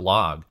PlayStation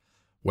blog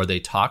where they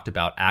talked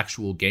about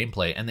actual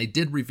gameplay. And they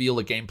did reveal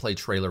a gameplay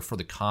trailer for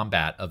the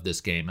combat of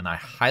this game. And I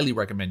highly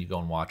recommend you go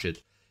and watch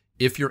it.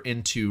 If you're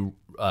into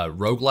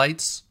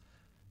roguelites,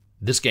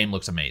 this game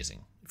looks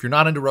amazing. If you're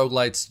not into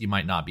roguelites, you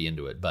might not be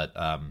into it. But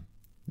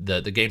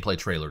the gameplay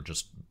trailer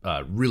just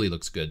really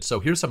looks good. So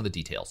here's some of the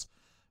details.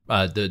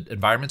 The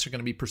environments are going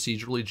to be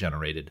procedurally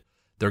generated.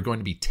 There are going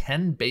to be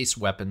 10 base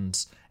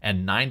weapons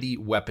and 90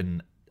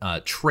 weapon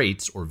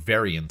traits or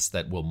variants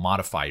that will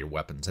modify your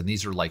weapons. And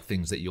these are like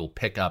things that you'll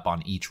pick up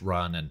on each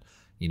run. And,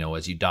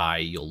 as you die,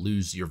 you'll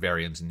lose your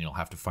variants and you'll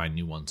have to find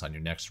new ones on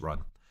your next run.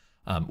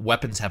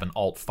 Weapons have an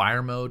alt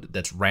fire mode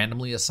that's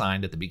randomly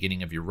assigned at the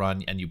beginning of your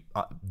run, and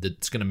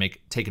that's going to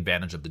take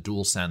advantage of the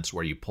dual sense,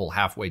 where you pull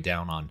halfway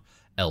down on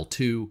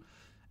L2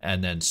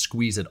 and then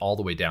squeeze it all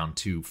the way down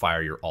to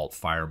fire your alt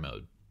fire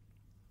mode.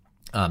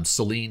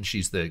 Celine,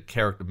 she's the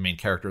main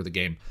character of the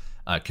game,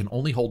 can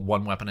only hold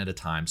one weapon at a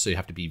time, so you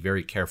have to be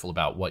very careful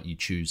about what you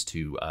choose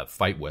to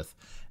fight with.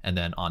 And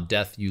then on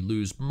death, you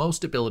lose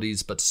most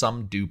abilities, but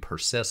some do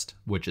persist,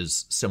 which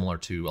is similar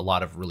to a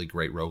lot of really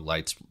great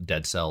roguelites,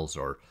 Dead Cells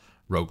or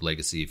Rogue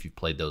Legacy, if you've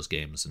played those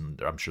games,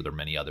 and I'm sure there are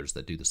many others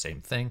that do the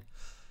same thing.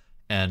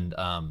 And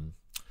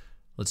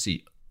let's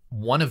see.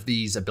 One of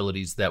these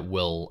abilities that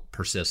will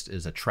persist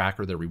is a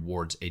tracker that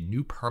rewards a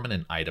new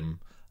permanent item.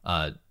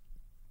 I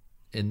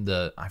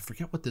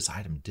forget what this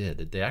item did.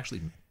 Did they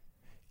actually...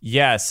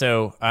 Yeah,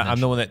 so I'm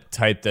the one that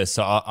typed this,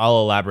 so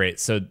I'll elaborate.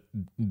 So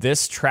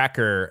this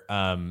tracker,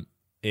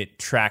 it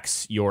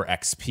tracks your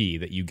XP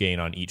that you gain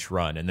on each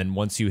run, and then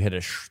once you hit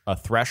a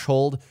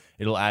threshold,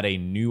 it'll add a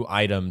new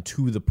item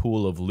to the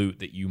pool of loot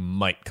that you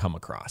might come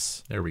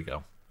across. There we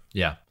go.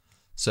 Yeah.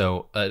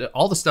 So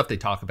all the stuff they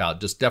talk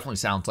about just definitely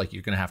sounds like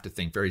you're going to have to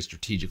think very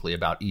strategically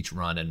about each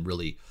run and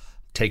really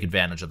take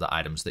advantage of the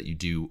items that you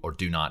do or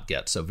do not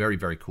get. So very,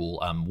 very cool.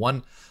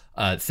 One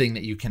thing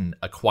that you can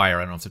acquire,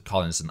 I don't know if they're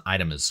calling this an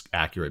item is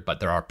accurate, but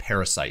there are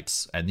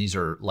parasites, and these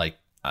are like,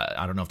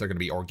 I don't know if they're going to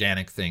be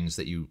organic things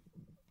that you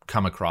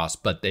come across,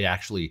 but they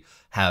actually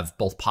have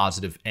both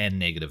positive and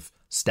negative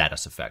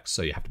status effects,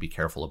 so you have to be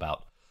careful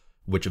about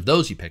which of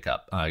those you pick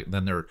up.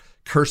 Then there are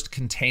cursed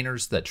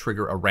containers that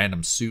trigger a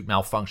random suit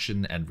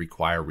malfunction and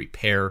require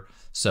repair,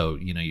 so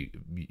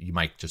you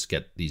might just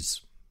get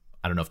these,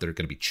 I don't know if they're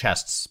going to be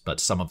chests, but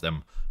some of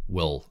them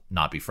will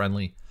not be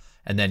friendly.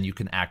 And then you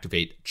can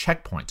activate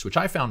checkpoints, which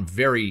I found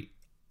very,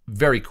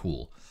 very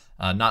cool.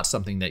 Not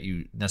something that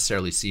you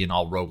necessarily see in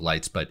all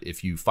roguelites, but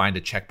if you find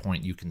a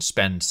checkpoint, you can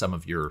spend some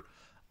of your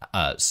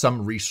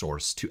some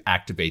resource to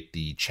activate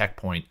the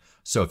checkpoint.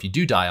 So if you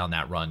do die on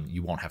that run,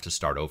 you won't have to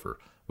start over,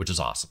 which is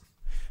awesome.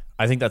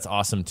 I think that's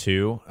awesome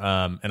too,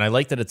 and I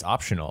like that it's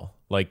optional.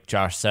 Like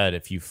Josh said,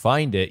 if you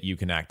find it, you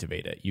can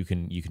activate it. You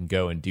can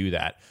go and do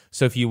that.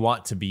 So if you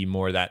want to be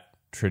more that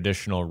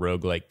traditional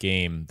roguelike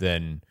game,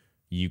 then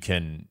you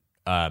can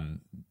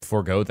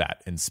forego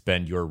that and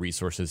spend your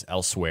resources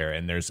elsewhere,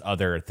 and there's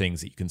other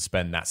things that you can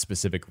spend that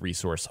specific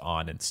resource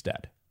on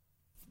instead.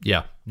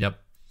 Yeah. Yep.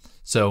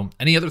 So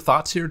any other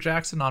thoughts here,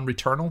 Jackson, on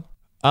Returnal?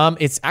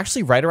 It's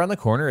actually right around the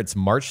corner. It's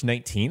March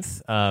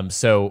 19th.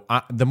 So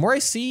the more I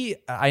see,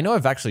 I know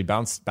I've actually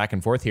bounced back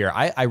and forth here.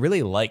 I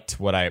really liked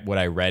what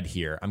I read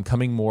here. I'm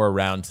coming more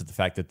around to the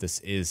fact that this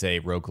is a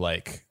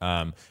roguelike.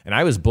 And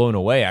I was blown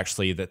away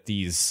actually that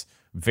these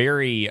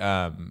very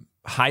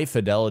high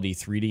fidelity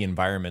 3D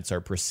environments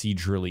are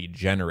procedurally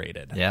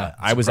generated. Yeah,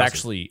 I was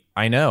impressive.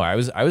 I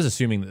was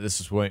assuming that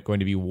this was going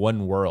to be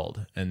one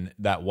world, and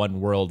that one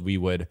world we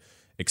would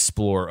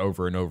explore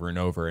over and over and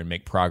over and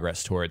make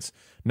progress towards.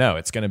 No,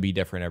 it's going to be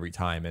different every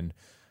time, and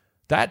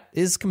that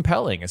is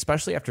compelling,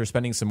 especially after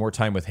spending some more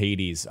time with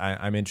Hades.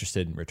 I'm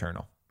interested in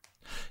Returnal.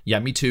 Yeah,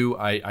 me too.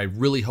 I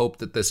really hope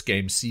that this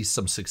game sees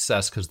some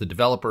success because the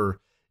developer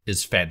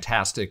is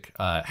fantastic.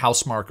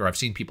 Housemarque, or I've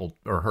seen people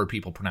or heard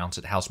people pronounce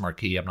it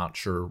Housemarque. I'm not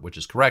sure which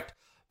is correct,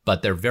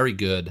 but they're very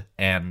good.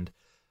 And,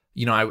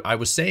 I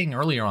was saying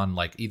earlier on,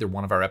 like either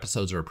one of our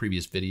episodes or a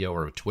previous video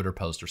or a Twitter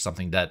post or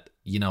something that,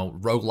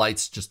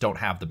 roguelites just don't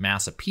have the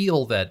mass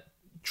appeal that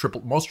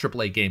most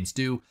AAA games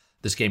do.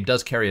 This game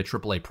does carry a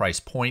AAA price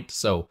point.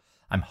 So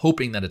I'm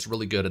hoping that it's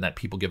really good and that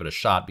people give it a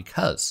shot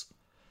because,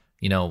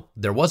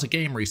 there was a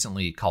game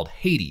recently called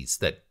Hades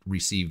that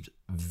received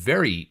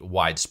very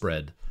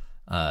widespread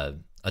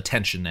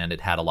attention, and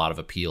it had a lot of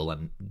appeal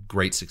and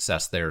great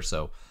success there.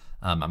 So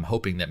I'm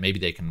hoping that maybe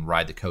they can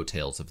ride the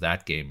coattails of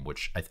that game,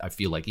 which I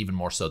feel like even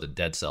more so than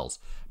Dead Cells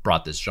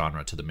brought this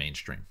genre to the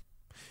mainstream.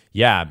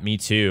 Yeah, me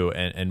too.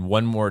 And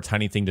one more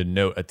tiny thing to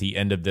note at the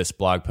end of this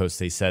blog post,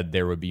 they said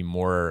there would be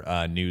more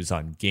news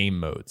on game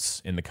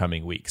modes in the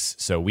coming weeks.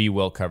 So we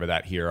will cover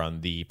that here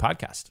on the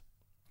podcast.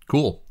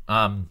 Cool.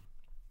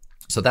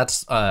 So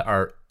that's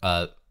our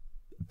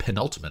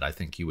penultimate, I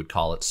think you would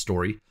call it,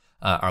 story.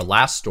 Our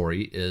last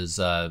story is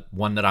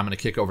one that I'm going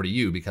to kick over to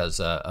you because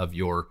of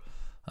your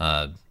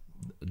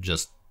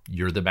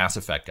you're the Mass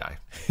Effect guy.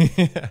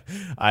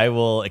 I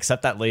will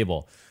accept that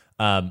label.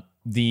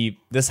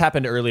 This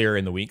happened earlier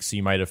in the week, so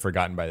you might have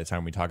forgotten by the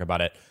time we talk about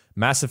it.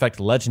 Mass Effect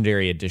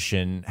Legendary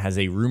Edition has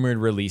a rumored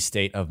release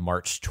date of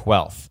March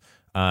 12th.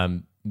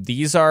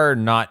 These are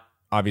not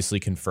obviously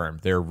confirmed.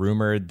 They're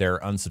rumored,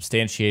 they're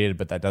unsubstantiated,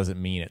 but that doesn't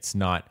mean it's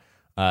not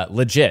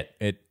legit.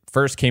 It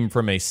first came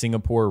from a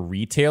Singapore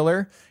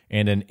retailer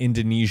and an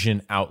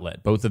Indonesian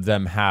outlet. Both of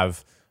them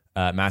have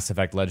Mass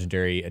Effect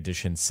Legendary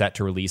Edition set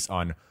to release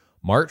on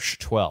March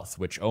 12th,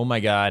 which, oh my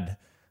God,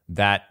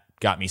 that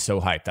got me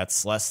so hyped.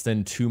 That's less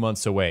than 2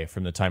 months away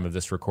from the time of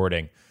this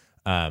recording.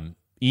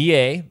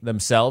 EA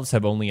themselves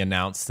have only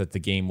announced that the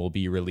game will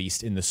be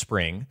released in the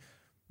spring.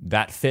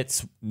 That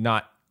fits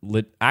not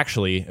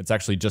it's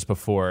actually just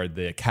before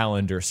the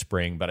calendar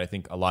spring, but I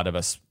think a lot of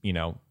us,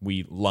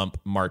 we lump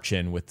March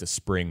in with the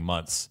spring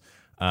months.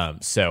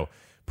 So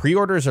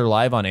pre-orders are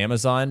live on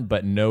Amazon,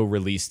 but no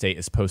release date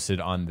is posted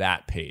on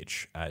that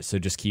page. So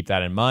just keep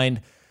that in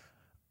mind.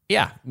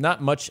 Yeah,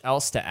 not much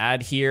else to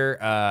add here.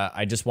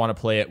 I just want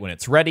to play it when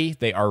it's ready.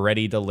 They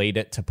already delayed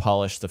it to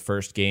polish the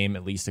first game,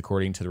 at least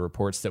according to the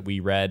reports that we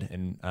read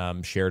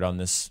and shared on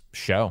this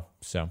show.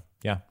 So,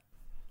 yeah.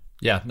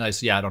 Yeah,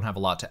 nice. Yeah, I don't have a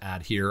lot to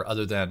add here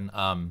other than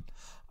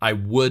I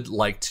would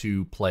like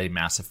to play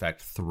Mass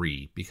Effect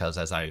 3 because,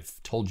 as I've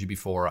told you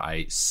before,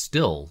 I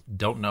still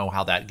don't know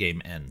how that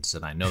game ends.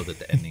 And I know that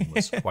the ending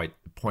was quite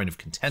a point of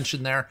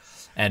contention there.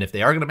 And if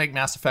they are going to make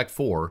Mass Effect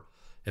 4,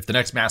 if the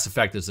next Mass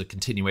Effect is a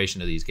continuation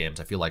of these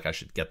games, I feel like I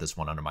should get this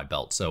one under my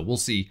belt. So we'll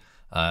see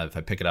if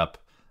I pick it up.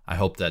 I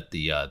hope that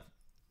the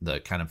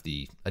kind of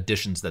the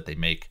additions that they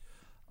make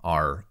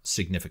are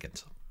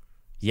significant.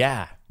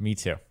 Yeah, me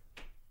too.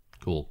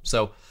 Cool.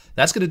 So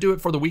that's going to do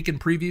it for the weekend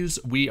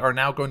previews. We are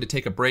now going to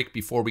take a break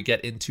before we get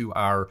into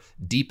our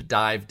deep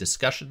dive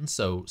discussion.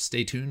 So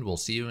stay tuned. We'll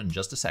see you in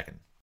just a second.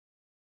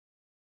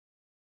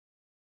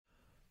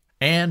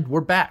 And we're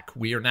back.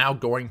 We are now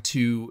going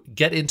to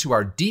get into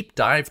our deep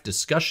dive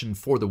discussion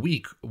for the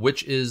week,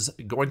 which is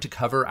going to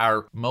cover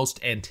our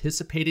most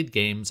anticipated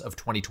games of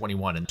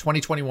 2021. And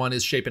 2021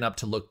 is shaping up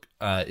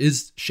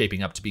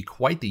to be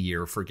quite the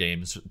year for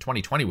games.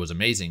 2020 was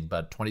amazing,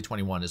 but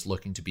 2021 is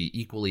looking to be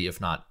equally,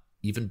 if not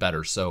even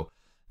better. So,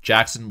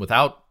 Jackson,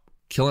 without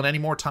killing any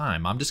more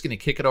time, I'm just going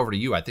to kick it over to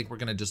you. I think we're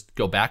going to just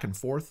go back and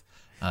forth.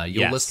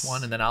 You'll list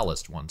one and then I'll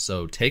list one.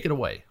 So take it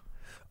away.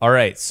 All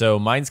right, so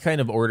mine's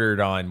kind of ordered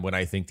on when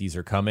I think these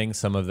are coming.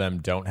 Some of them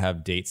don't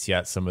have dates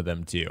yet. Some of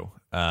them do.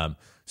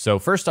 So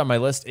first on my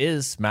list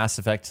is Mass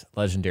Effect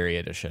Legendary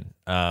Edition.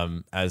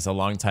 As a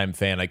longtime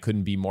fan, I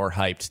couldn't be more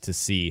hyped to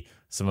see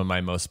some of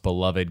my most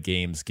beloved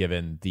games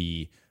given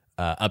the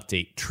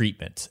update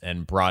treatment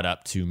and brought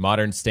up to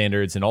modern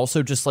standards and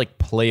also just like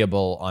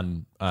playable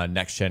on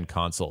next-gen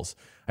consoles.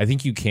 I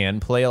think you can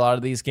play a lot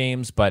of these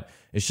games, but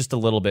it's just a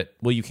little bit,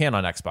 well, you can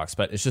on Xbox,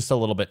 but it's just a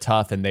little bit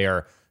tough, and they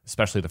are,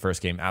 especially the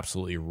first game,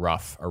 absolutely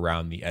rough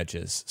around the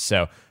edges.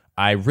 So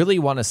I really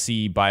want to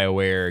see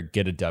BioWare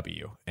get a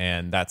W,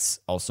 and that's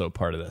also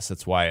part of this.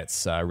 That's why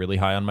it's really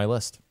high on my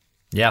list.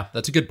 Yeah,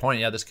 that's a good point.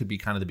 Yeah, this could be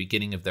kind of the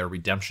beginning of their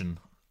redemption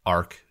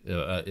arc,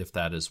 if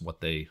that is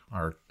what they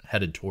are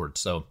headed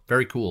towards. So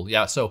very cool.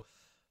 Yeah, so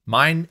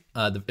mine,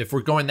 if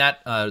we're going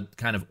that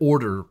kind of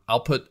order, I'll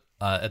put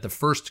at the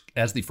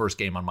first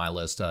game on my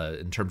list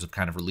in terms of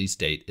kind of release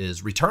date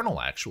is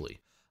Returnal, actually.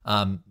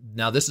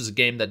 Now, this is a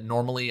game that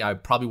normally I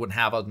probably wouldn't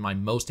have on my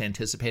most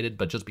anticipated,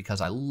 but just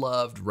because I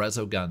loved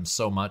Resogun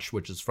so much,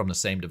 which is from the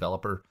same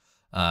developer,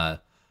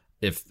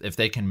 if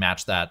they can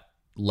match that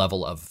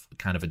level of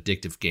kind of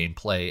addictive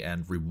gameplay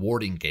and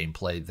rewarding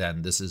gameplay,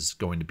 then this is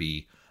going to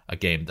be a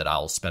game that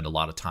I'll spend a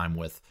lot of time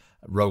with.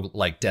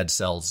 Like Dead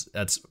Cells,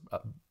 that's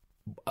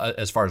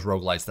as far as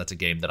roguelites, that's a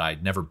game that I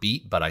never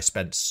beat, but I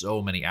spent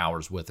so many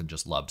hours with and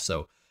just loved.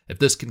 So if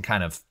this can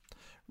kind of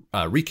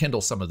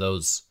rekindle some of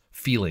those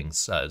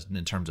feelings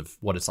in terms of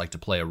what it's like to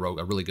play a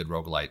really good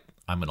roguelite,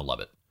 I'm going to love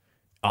it.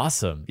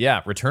 Awesome.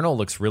 Yeah, Returnal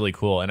looks really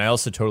cool. And I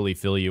also totally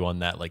feel you on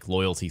that like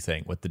loyalty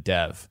thing with the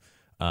dev.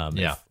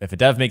 If a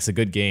dev makes a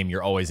good game,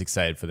 you're always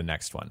excited for the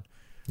next one.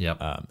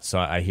 Yep. So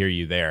I hear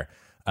you there.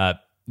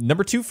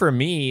 Number 2 for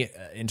me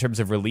in terms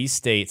of release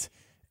date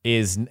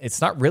is it's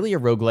not really a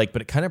roguelike,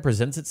 but it kind of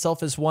presents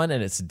itself as one,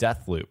 and it's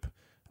Deathloop.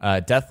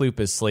 Deathloop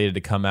is slated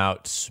to come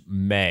out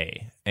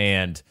May,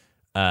 and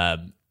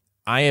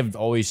I have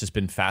always just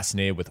been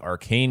fascinated with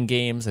Arcane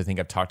games. I think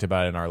I've talked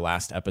about it in our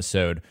last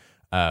episode,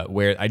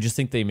 where I just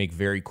think they make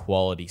very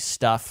quality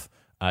stuff.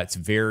 It's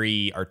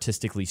very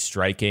artistically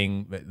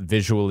striking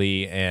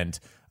visually, and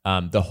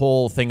the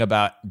whole thing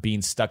about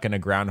being stuck in a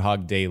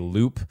Groundhog Day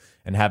loop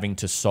and having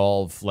to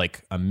solve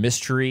like a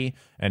mystery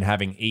and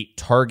having 8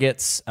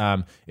 targets,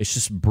 it's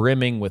just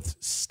brimming with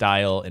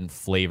style and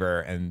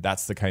flavor, and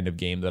that's the kind of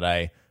game that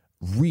I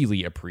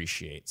really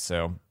appreciate.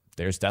 So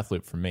there's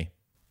Deathloop from me.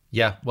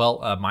 Yeah,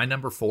 well, my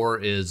number 4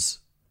 is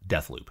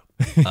Deathloop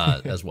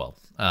as well.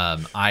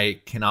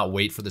 I cannot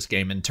wait for this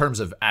game. In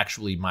terms of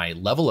actually my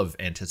level of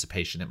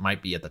anticipation, it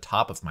might be at the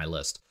top of my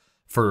list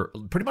for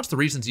pretty much the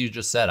reasons you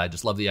just said. I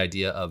just love the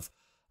idea of,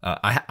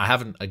 I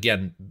haven't,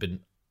 again,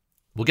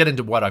 we'll get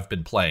into what I've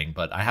been playing,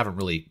 but I haven't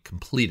really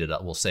completed,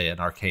 we'll say, an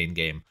Arcane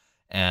game.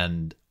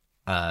 And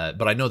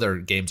but I know their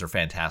games are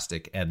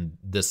fantastic, and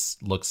this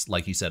looks,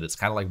 like you said, it's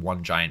kind of like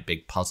one giant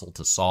big puzzle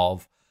to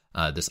solve.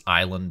 This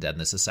island and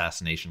this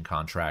assassination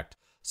contract.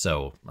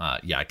 So,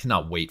 yeah, I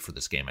cannot wait for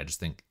this game. I just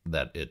think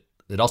that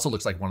it also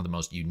looks like one of the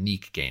most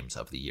unique games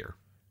of the year.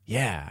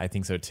 Yeah, I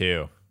think so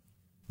too.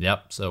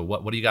 Yep. So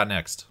what do you got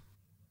next?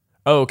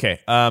 Oh, okay.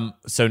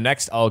 So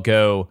next I'll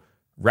go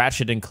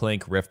Ratchet and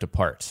Clank Rift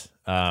Apart.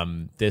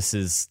 This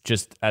is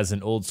just as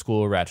an old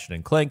school Ratchet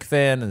and Clank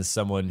fan and as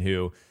someone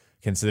who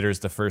considers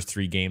the first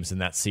 3 games in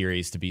that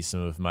series to be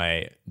some of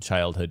my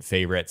childhood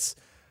favorites.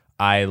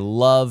 I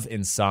love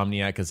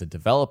Insomniac as a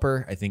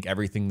developer. I think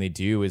everything they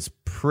do is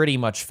pretty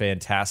much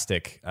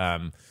fantastic.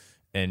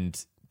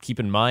 And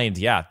keep in mind,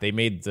 they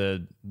made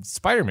the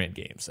Spider-Man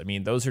games. I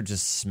mean, those are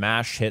just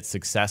smash hit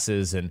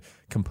successes and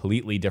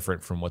completely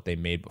different from what they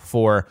made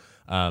before.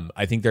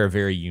 I think they're a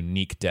very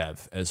unique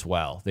dev as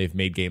well. They've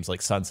made games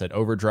like Sunset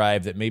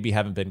Overdrive that maybe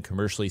haven't been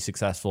commercially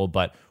successful,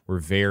 but were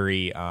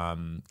very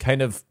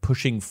kind of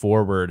pushing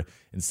forward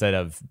instead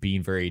of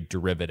being very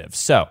derivative.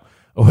 So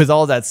with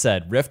all that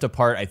said, Rift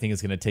Apart, I think,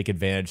 is going to take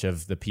advantage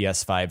of the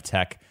PS5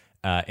 tech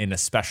in a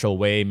special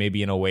way,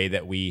 maybe in a way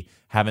that we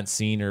haven't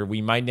seen or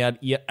we might not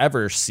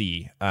ever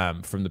see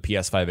from the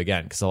PS5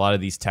 again, because a lot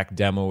of these tech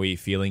demo-y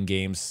feeling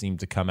games seem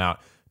to come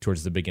out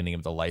towards the beginning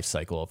of the life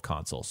cycle of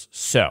consoles.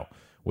 So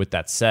with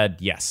that said,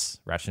 yes,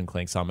 Ratchet &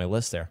 Clank's on my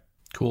list there.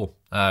 Cool.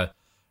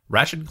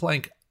 Ratchet &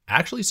 Clank,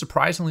 actually,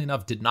 surprisingly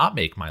enough, did not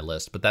make my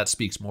list, but that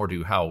speaks more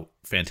to how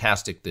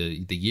fantastic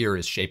the year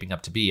is shaping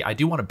up to be. I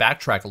do want to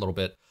backtrack a little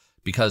bit,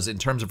 because in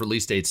terms of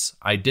release dates,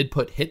 I did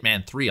put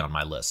Hitman 3 on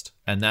my list.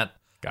 And that,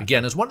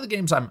 again, is one of the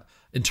games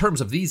in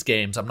terms of these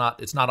games,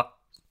 it's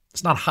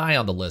not high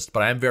on the list,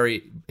 but I am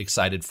very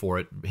excited for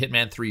it.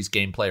 Hitman 3's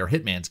gameplay, or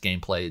Hitman's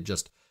gameplay,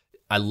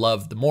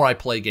 the more I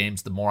play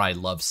games, the more I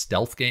love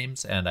stealth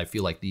games, and I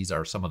feel like these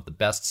are some of the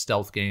best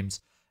stealth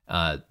games.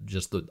 All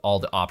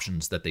the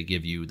options that they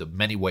give you, the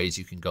many ways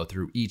you can go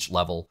through each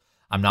level.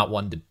 I'm not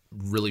one to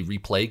really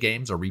replay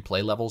games or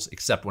replay levels,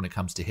 except when it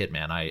comes to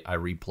Hitman. I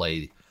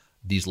replay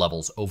these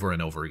levels over and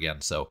over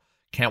again, so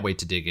can't wait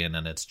to dig in,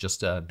 and it's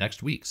just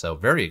next week, so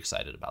very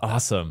excited about that.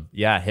 Awesome.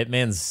 Yeah,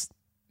 Hitman's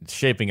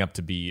shaping up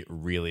to be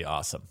really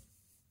awesome.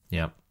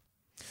 Yeah.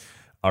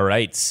 All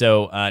right,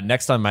 so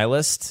next on my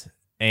list,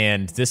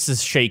 and this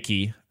is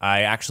shaky.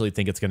 I actually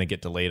think it's going to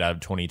get delayed out of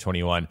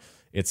 2021.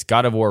 It's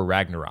God of War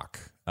Ragnarok.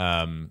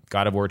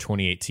 God of War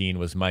 2018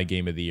 was my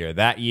game of the year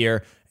that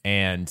year,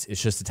 and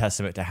it's just a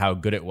testament to how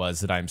good it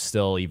was that I'm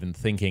still even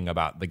thinking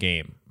about the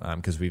game,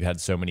 because we've had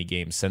so many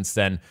games since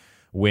then.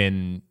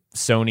 When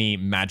Sony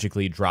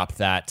magically dropped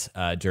that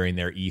during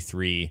their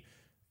E3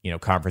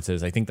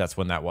 conferences, I think that's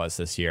when that was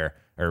this year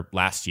or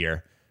last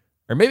year,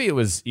 or maybe it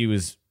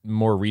was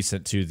more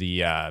recent to the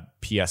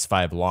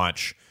PS5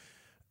 launch.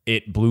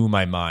 It blew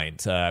my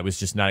mind. I was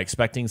just not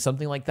expecting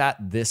something like that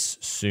this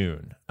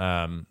soon.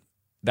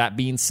 That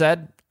being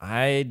said,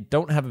 I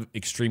don't have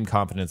extreme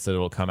confidence that it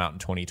will come out in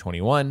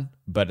 2021,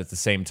 but at the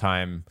same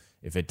time,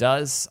 if it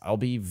does, I'll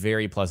be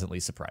very pleasantly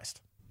surprised.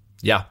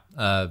 Yeah,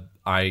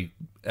 I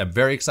am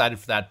very excited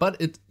for that, but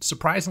it,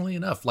 surprisingly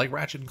enough, like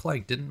Ratchet &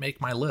 Clank, didn't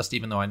make my list,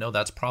 even though I know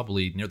that's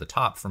probably near the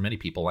top for many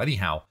people.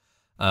 Anyhow,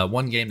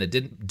 one game that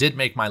did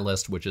make my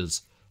list, which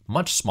is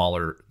much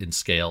smaller in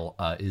scale,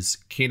 is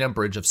Kena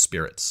Bridge of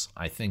Spirits.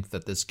 I think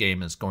that this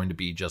game is going to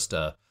be just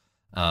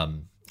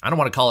I don't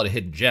want to call it a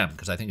hidden gem,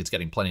 because I think it's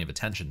getting plenty of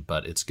attention,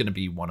 but it's going to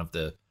be one of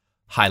the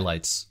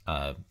highlights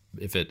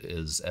if it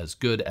is as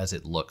good as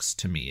it looks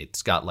to me.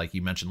 It's got, like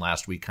you mentioned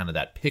last week, kind of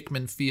that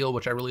Pikmin feel,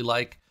 which I really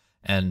like,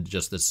 and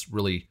just this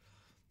really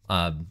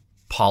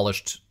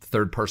polished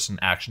third-person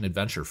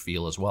action-adventure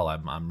feel as well.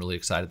 I'm really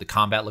excited. The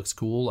combat looks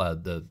cool.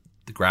 The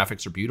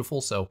graphics are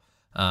beautiful, so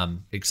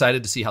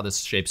excited to see how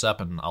this shapes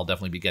up, and I'll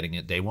definitely be getting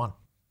it day one.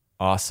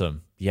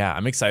 Awesome. Yeah,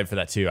 I'm excited for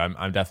that too.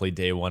 I'm definitely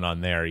day one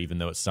on there, even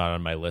though it's not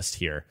on my list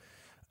here.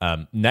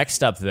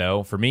 Next up,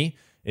 though, for me,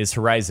 is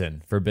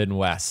Horizon Forbidden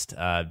West.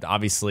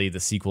 Obviously, the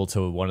sequel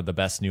to one of the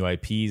best new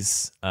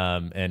IPs,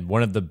 and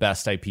one of the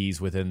best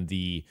IPs within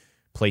the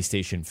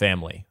PlayStation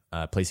family,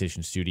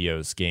 PlayStation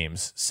Studios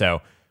games.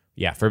 So,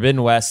 yeah,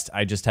 Forbidden West,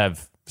 I just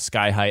have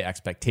sky-high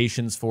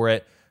expectations for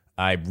it.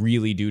 I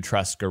really do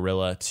trust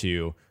Guerrilla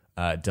to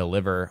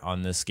deliver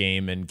on this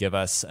game and give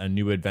us a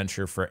new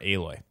adventure for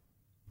Aloy.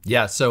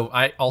 Yeah, so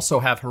I also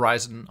have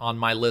Horizon on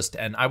my list,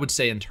 and I would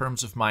say in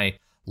terms of my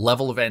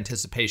level of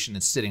anticipation,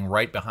 it's sitting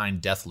right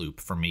behind Deathloop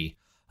for me.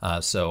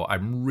 So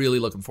I'm really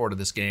looking forward to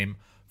this game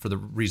for the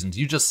reasons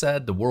you just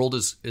said. The world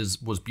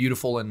was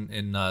beautiful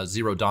in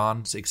Zero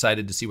Dawn. So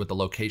excited to see what the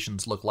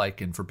locations look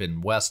like in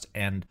Forbidden West,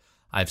 and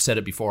I've said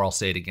it before, I'll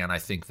say it again. I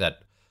think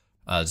that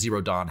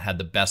Zero Dawn had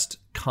the best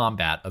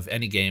combat of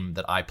any game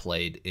that I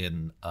played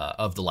in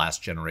of the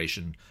last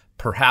generation.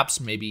 Perhaps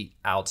maybe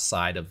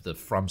outside of the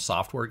From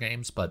Software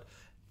games, but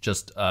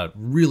just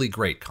really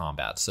great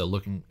combat. So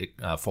looking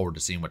forward to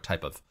seeing what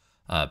type of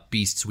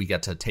beasts we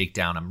get to take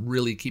down. I'm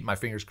really keeping my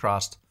fingers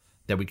crossed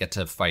that we get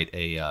to fight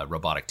a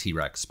robotic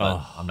T-Rex,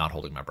 but I'm not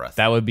holding my breath.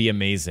 That would be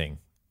amazing.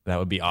 That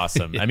would be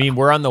awesome. Yeah. I mean,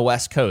 we're on the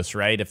West Coast,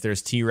 right? If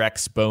there's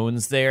T-Rex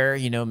bones there,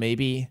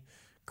 maybe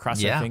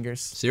cross our fingers.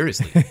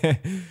 Seriously.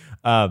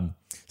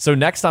 So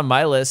next on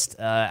my list,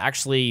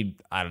 actually,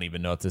 I don't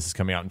even know if this is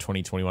coming out in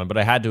 2021, but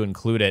I had to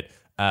include it.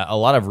 A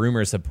lot of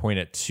rumors have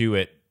pointed to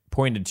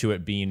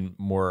it being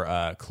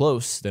more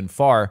close than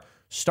far.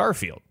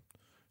 Starfield.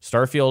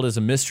 Starfield is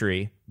a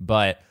mystery,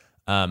 but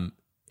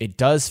it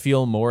does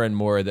feel more and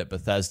more that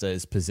Bethesda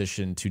is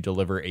positioned to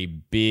deliver a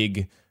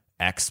big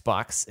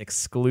Xbox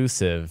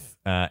exclusive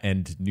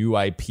and new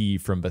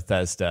IP from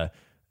Bethesda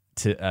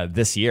to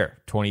this year,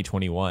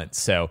 2021.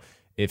 So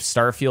If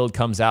Starfield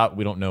comes out,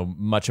 we don't know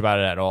much about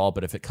it at all,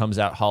 but if it comes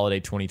out holiday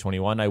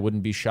 2021, I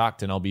wouldn't be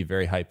shocked, and I'll be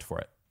very hyped for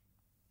it.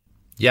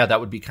 Yeah, that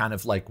would be kind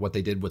of like what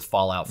they did with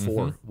Fallout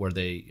 4, where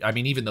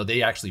even though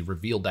they actually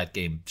revealed that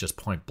game just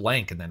point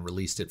blank and then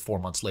released it 4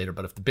 months later,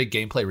 but if the big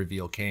gameplay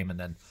reveal came and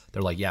then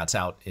they're like, yeah, it's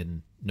out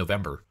in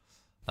November,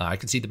 I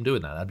could see them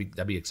doing that.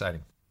 That'd be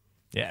exciting.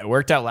 Yeah, it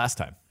worked out last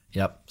time.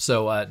 Yep.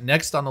 So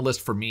next on the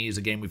list for me is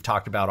a game we've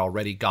talked about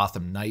already,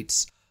 Gotham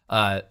Knights.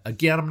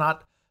 Again, I'm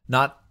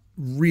not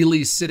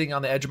really sitting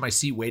on the edge of my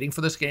seat waiting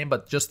for this game,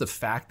 but just the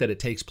fact that it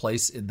takes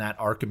place in that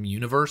Arkham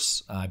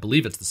universe, I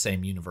believe it's the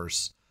same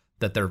universe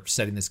that they're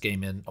setting this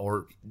game in,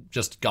 or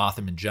just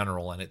Gotham in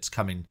general, and it's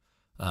coming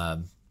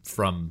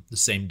from the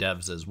same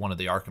devs as one of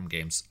the Arkham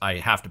games. I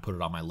have to put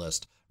it on my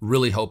list.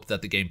 Really hope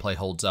that the gameplay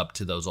holds up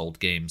to those old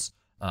games.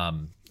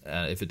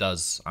 If it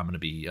does, I'm going to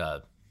be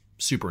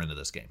super into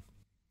this game.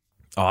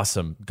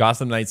 Awesome.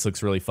 Gotham Knights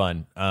looks really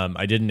fun.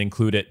 I didn't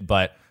include it,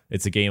 but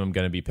it's a game I'm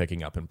going to be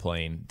picking up and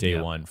playing day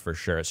one for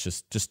sure. It's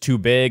just too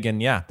big,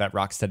 and yeah, that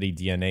Rocksteady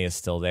DNA is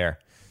still there,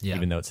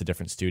 even though it's a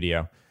different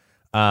studio.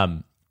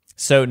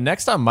 So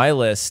next on my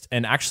list,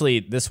 and actually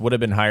this would have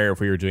been higher if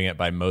we were doing it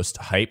by most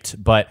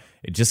hyped, but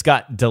it just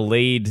got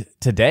delayed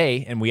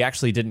today, and we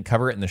actually didn't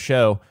cover it in the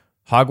show.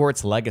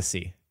 Hogwarts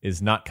Legacy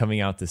is not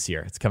coming out this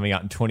year. It's coming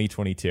out in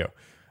 2022.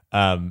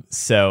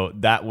 So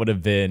that would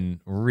have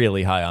been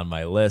really high on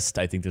my list.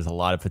 I think there's a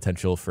lot of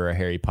potential for a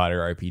Harry Potter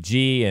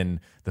RPG, and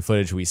the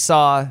footage we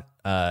saw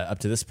up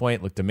to this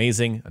point looked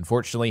amazing.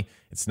 Unfortunately,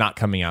 it's not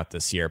coming out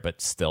this year,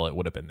 but still it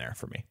would have been there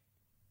for me.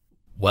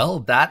 Well,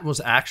 that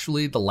was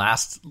actually the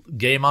last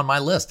game on my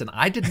list, and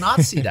I did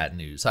not see that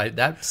news.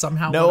 That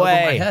somehow went over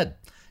my head.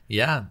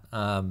 Yeah,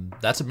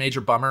 that's a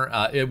major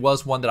bummer. It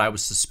was one that I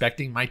was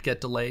suspecting might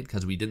get delayed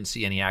because we didn't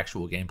see any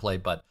actual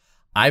gameplay, but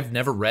I've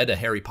never read a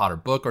Harry Potter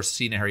book or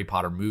seen a Harry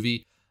Potter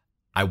movie.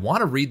 I want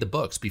to read the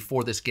books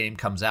before this game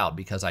comes out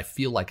because I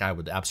feel like I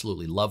would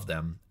absolutely love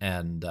them.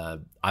 And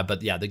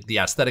the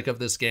aesthetic of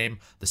this game,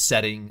 the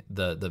setting,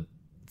 the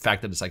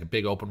fact that it's like a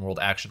big open world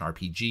action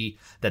RPG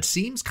that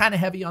seems kind of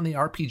heavy on the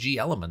RPG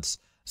elements,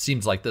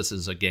 seems like this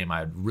is a game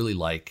I'd really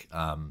like.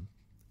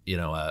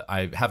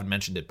 I haven't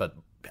mentioned it, but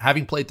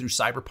having played through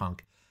Cyberpunk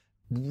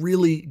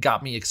really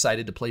got me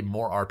excited to play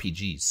more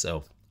RPGs.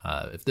 So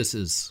if this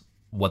is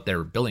what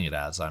they're billing it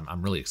as,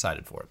 I'm really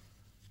excited for it.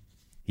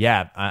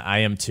 Yeah, I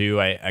am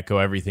too. I echo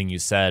everything you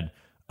said.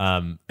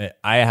 I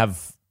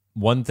have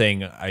one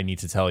thing I need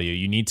to tell you.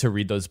 You need to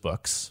read those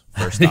books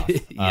first off.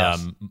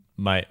 Yes.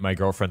 My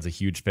girlfriend's a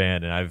huge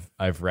fan, and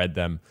I've read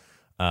them.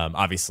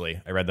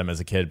 Obviously, I read them as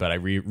a kid, but I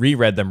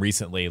reread them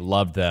recently,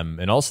 loved them,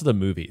 and also the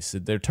movies.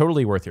 They're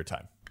totally worth your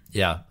time.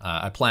 Yeah,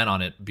 I plan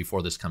on it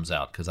before this comes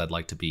out because I'd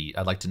like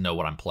to know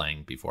what I'm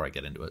playing before I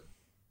get into it.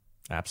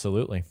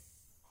 Absolutely.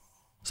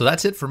 So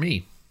that's it for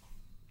me.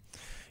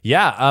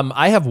 Yeah,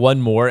 I have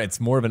one more. It's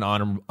more of an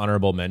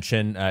honorable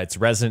mention. It's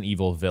Resident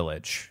Evil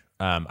Village.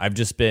 I've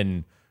just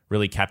been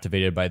really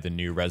captivated by the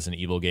new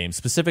Resident Evil games,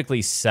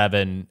 specifically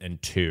 7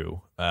 and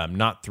 2.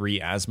 Not 3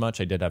 as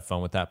much. I did have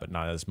fun with that, but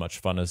not as much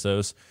fun as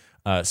those.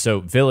 So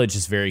Village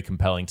is very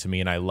compelling to me,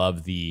 and I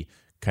love the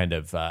kind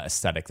of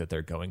aesthetic that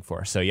they're going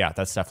for. So yeah,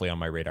 that's definitely on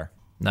my radar.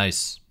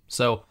 Nice.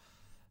 So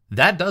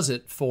that does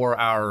it for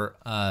our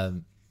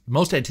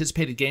most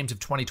anticipated games of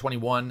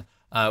 2021.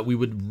 We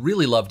would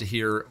really love to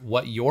hear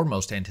what your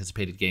most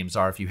anticipated games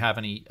are. If you have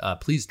any,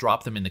 please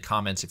drop them in the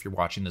comments if you're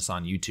watching this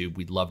on YouTube.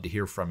 We'd love to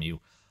hear from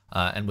you.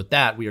 And with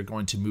that, we are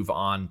going to move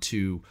on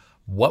to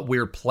what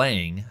we're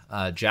playing.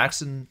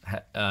 Jackson,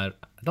 I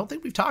don't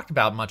think we've talked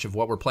about much of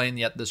what we're playing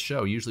yet this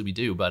show. Usually we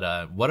do,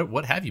 but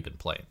what have you been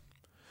playing?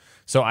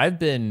 So I've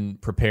been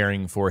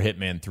preparing for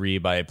Hitman 3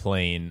 by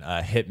playing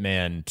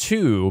Hitman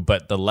 2,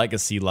 but the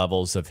legacy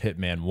levels of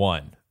Hitman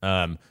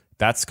 1.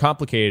 That's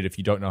complicated if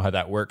you don't know how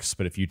that works,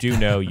 but if you do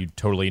know, you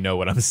totally know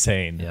what I'm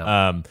saying.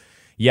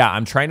 Yeah.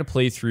 I'm trying to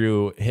play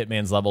through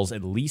Hitman's levels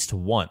at least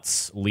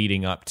once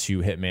leading up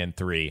to Hitman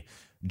 3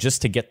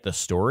 just to get the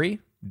story.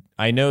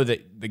 I know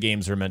that the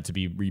games are meant to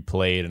be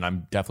replayed, and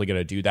I'm definitely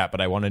going to do that,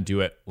 but I want to do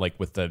it like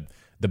with the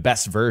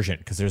best version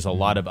because there's a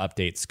lot of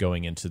updates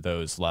going into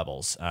those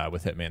levels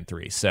with Hitman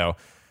 3. So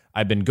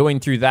I've been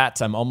going through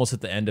that. I'm almost at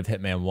the end of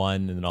Hitman 1,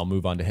 and then I'll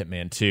move on to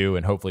Hitman 2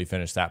 and hopefully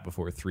finish that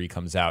before 3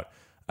 comes out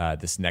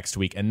this next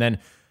week. And then,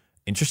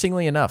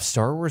 interestingly enough,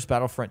 Star Wars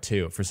Battlefront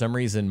 2. For some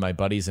reason, my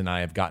buddies and I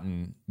have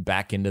gotten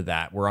back into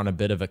that. We're on a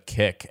bit of a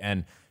kick,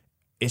 and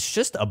it's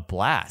just a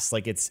blast.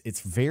 Like it's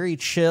very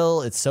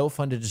chill. It's so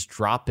fun to just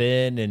drop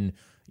in and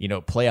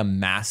play a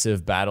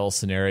massive battle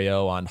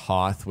scenario on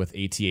Hoth with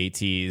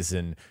AT-ATs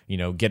and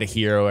get a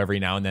hero every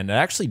now and then. It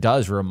actually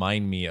does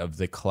remind me of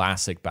the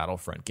classic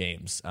Battlefront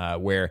games,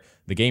 where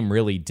the game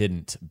really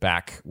didn't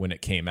back when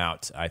it came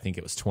out. I think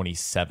it was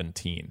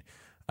 2017.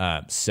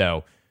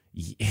 So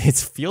it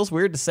feels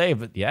weird to say,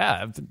 but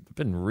yeah, I've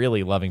been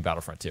really loving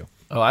Battlefront 2.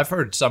 Oh, I've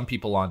heard some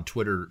people on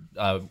Twitter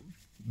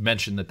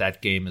mentioned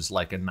that game is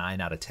like a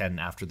 9 out of 10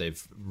 after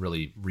they've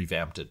really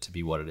revamped it to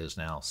be what it is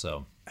now.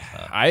 So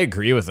I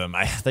agree with them.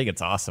 I think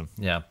it's awesome.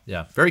 yeah,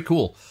 very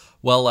cool.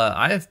 Well,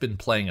 I have been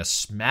playing a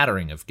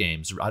smattering of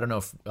games. I don't know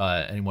if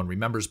anyone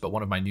remembers, but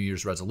one of my New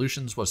Year's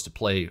resolutions was to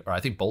play, or I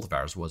think both of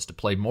ours was to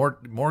play more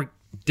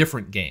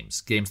different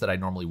games that I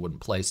normally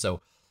wouldn't play.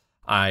 So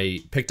I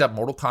picked up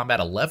Mortal Kombat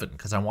 11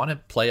 because I want to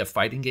play a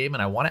fighting game,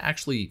 and I want to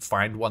actually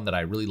find one that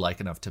I really like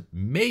enough to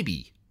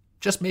maybe,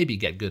 just maybe,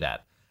 get good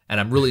at. And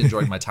I'm really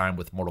enjoying my time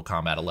with Mortal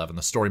Kombat 11.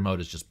 The story mode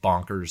is just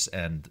bonkers,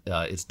 and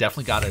it's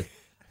definitely got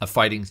a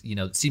fighting,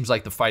 it seems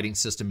like the fighting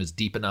system is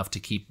deep enough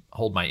to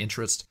hold my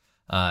interest.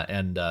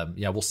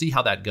 We'll see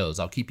how that goes.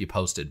 I'll keep you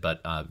posted,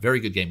 but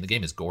very good game. The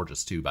game is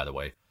gorgeous too, by the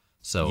way.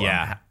 So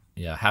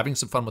having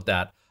some fun with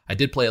that. I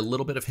did play a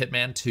little bit of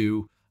Hitman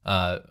 2,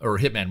 or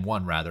Hitman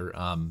 1 rather.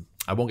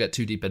 I won't get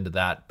too deep into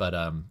that,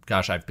 but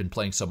gosh, I've been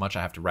playing so much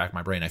I have to rack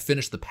my brain. I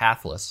finished The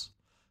Pathless,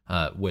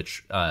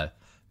 which I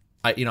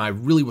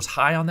really was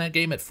high on that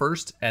game at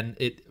first, and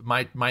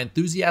my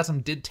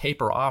enthusiasm did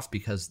taper off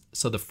because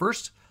the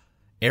first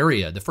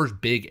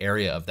big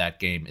area of that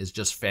game is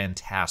just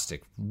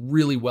fantastic,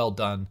 really well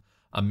done,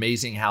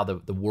 amazing how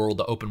the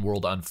open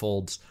world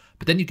unfolds.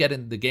 But then you get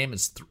in, the game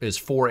is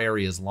 4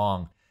 areas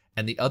long,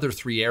 and the other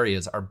 3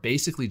 areas are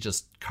basically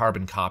just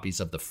carbon copies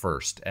of the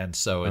first, and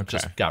so it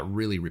just got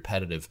really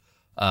repetitive.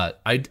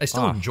 I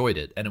still enjoyed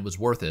it, and it was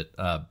worth it,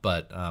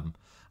 but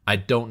I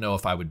don't know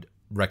if I would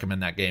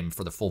recommend that game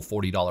for the full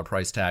 $40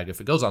 price tag.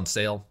 If it goes on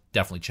sale,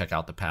 definitely check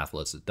out The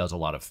Pathless. It does a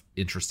lot of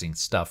interesting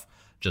stuff,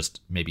 just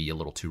maybe a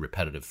little too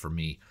repetitive for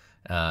me.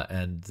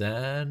 And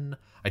then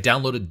I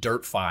downloaded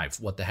Dirt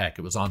 5. What the heck?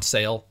 It was on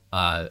sale,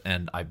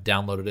 and I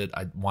downloaded it.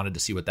 I wanted to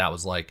see what that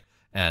was like.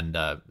 And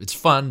it's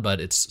fun,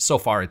 but so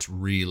far it's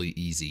really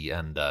easy,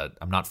 and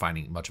I'm not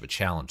finding much of a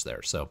challenge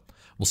there. So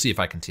we'll see if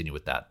I continue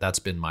with that. That's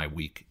been my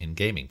week in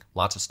gaming.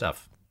 Lots of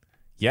stuff.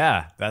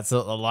 Yeah, that's a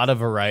lot of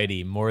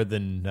variety, more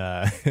than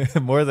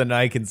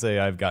I can say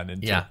I've gotten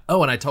into. Yeah.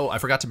 Oh, and I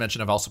forgot to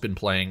mention I've also been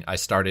playing. I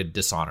started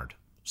Dishonored.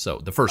 So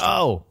the first one.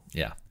 Oh.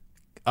 Yeah.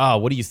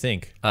 What do you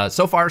think?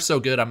 So far,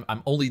 so good. I'm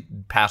only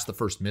past the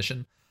first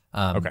mission.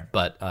 Okay.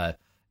 But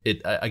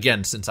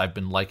again, since I've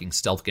been liking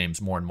stealth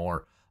games more and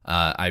more,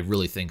 I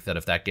really think that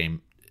if that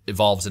game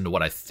evolves into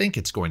what I think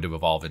it's going to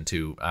evolve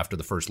into after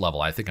the first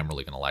level, I think I'm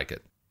really going to like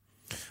it.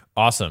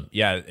 Awesome.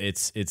 Yeah,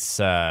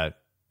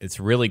 it's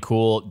really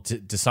cool.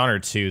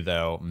 Dishonored 2,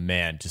 though,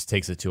 man, just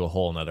takes it to a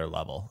whole nother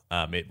level.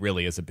 It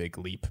really is a big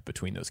leap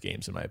between those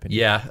games, in my opinion.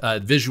 Yeah,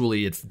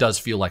 visually, it does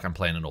feel like I'm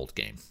playing an old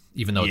game,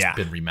 even though it's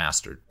been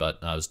remastered. But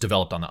it was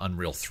developed on the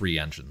Unreal 3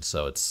 engine,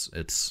 so it's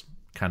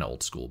kind of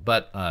old school.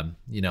 But,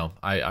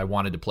 I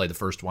wanted to play the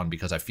first one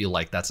because I feel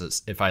like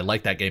if I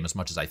like that game as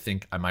much as I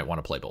think, I might want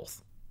to play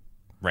both.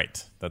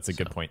 Right. That's a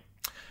good point.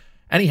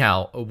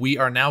 Anyhow, we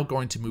are now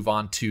going to move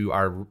on to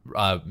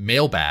our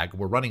mailbag.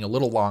 We're running a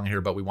little long here,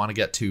 but we want to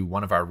get to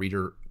one of our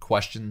reader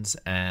questions.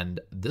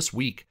 And this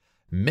week,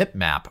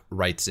 MipMap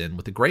writes in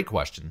with a great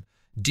question.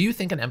 Do you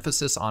think an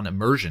emphasis on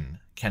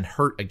immersion can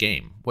hurt a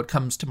game? What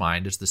comes to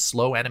mind is the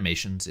slow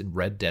animations in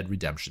Red Dead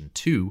Redemption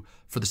 2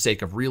 for the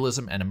sake of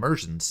realism and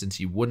immersion, since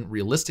you wouldn't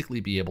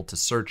realistically be able to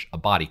search a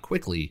body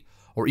quickly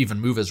or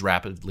even move as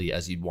rapidly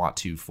as you'd want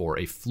to for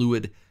a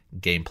fluid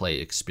gameplay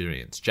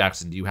experience.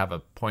 Jackson, do you have a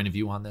point of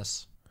view on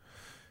this?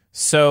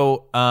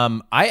 So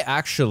I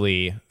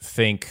actually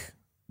think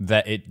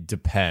that it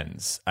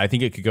depends. I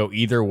think it could go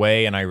either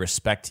way, and I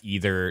respect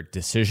either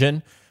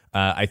decision.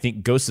 I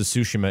think Ghost of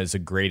Tsushima is a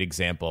great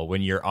example.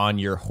 When you're on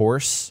your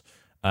horse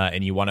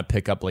and you want to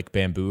pick up like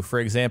bamboo, for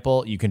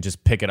example, you can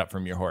just pick it up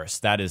from your horse.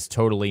 That is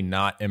totally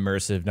not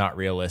immersive, not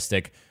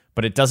realistic,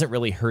 but it doesn't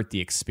really hurt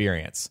the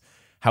experience.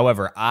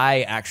 However,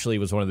 I actually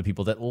was one of the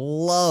people that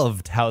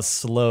loved how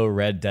slow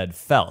Red Dead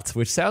felt,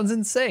 which sounds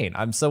insane.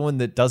 I'm someone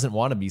that doesn't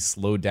want to be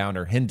slowed down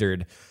or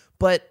hindered,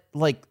 but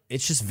like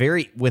it's just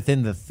very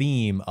within the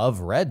theme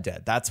of Red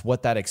Dead. That's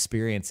what that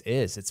experience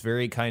is. It's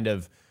very kind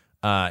of,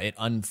 it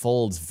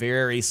unfolds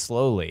very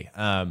slowly.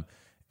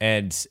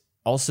 And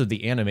also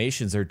the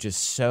animations are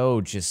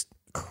just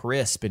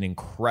crisp and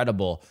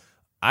incredible.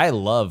 I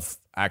love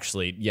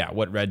actually,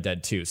 what Red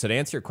Dead 2. So to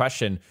answer your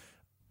question,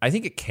 I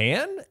think it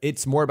can.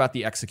 It's more about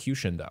the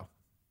execution, though.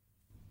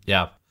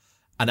 Yeah.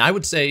 And I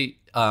would say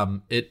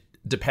it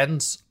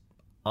depends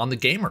on the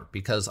gamer,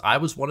 because I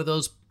was one of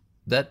those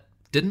that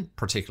didn't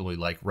particularly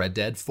like Red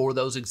Dead for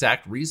those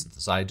exact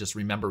reasons. I just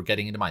remember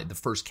getting into the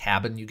first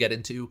cabin you get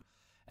into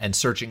and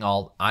searching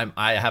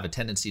I have a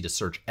tendency to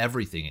search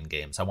everything in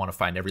games. I want to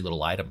find every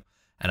little item.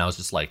 And I was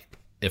just like,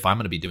 if I'm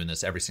going to be doing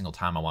this every single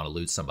time I want to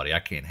loot somebody, I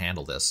can't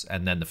handle this.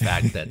 And then the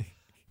fact that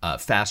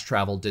fast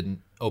travel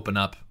didn't open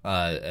up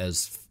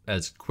as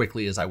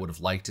quickly as I would have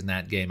liked in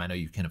that game. I know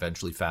you can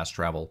eventually fast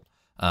travel.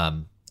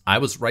 I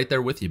was right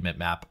there with you,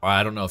 MipMap.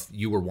 I don't know if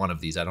you were one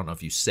of these. I don't know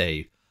if you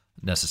say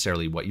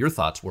necessarily what your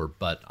thoughts were,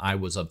 but I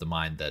was of the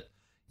mind that,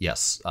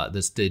 yes,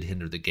 this did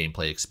hinder the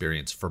gameplay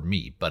experience for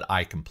me, but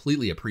I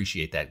completely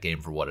appreciate that game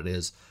for what it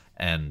is.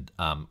 And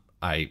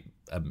I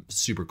I'm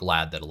super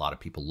glad that a lot of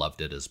people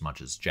loved it as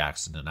much as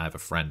Jackson. And I have a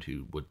friend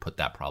who would put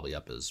that probably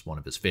up as one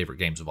of his favorite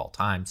games of all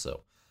time.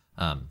 So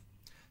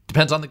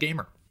depends on the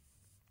gamer.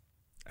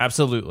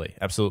 Absolutely.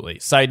 Absolutely.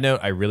 Side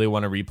note, I really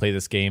want to replay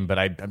this game, but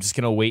I'm just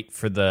going to wait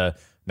for the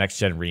next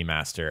gen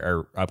remaster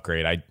or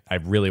upgrade. I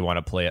really want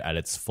to play it at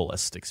its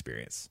fullest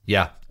experience.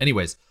 Yeah.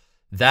 Anyways,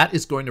 that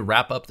is going to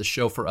wrap up the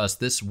show for us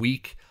this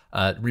week.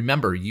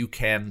 Remember, you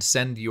can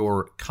send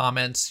your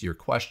comments, your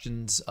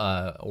questions,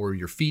 or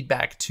your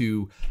feedback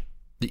to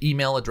the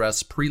email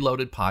address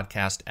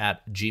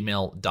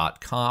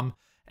preloadedpodcast@gmail.com.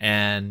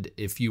 And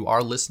if you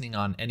are listening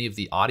on any of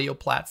the audio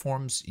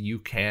platforms, you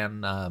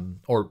can,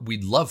 or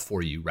we'd love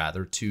for you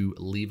rather, to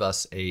leave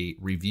us a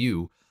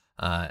review,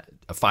 a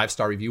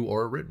 5-star review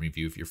or a written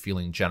review if you're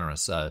feeling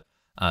generous.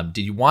 Did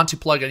you want to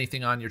plug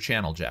anything on your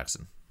channel,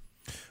 Jackson?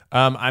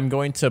 I'm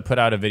going to put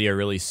out a video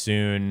really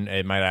soon.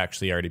 It might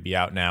actually already be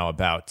out now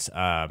about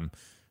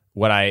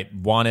what I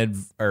wanted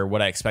or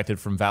what I expected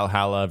from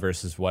Valhalla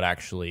versus what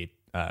actually,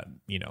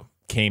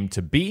 came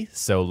to be.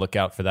 So look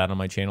out for that on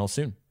my channel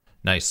soon.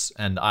 Nice.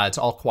 And it's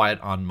all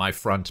quiet on my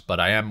front, but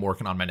I am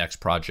working on my next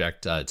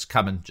project. It's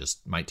coming,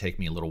 just might take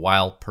me a little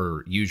while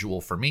per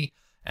usual for me.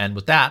 And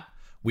with that,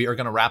 we are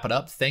going to wrap it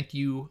up. Thank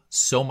you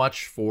so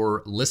much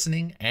for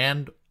listening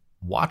and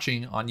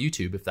watching on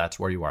YouTube, if that's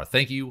where you are.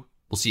 Thank you.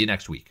 We'll see you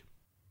next week.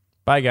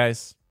 Bye,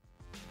 guys.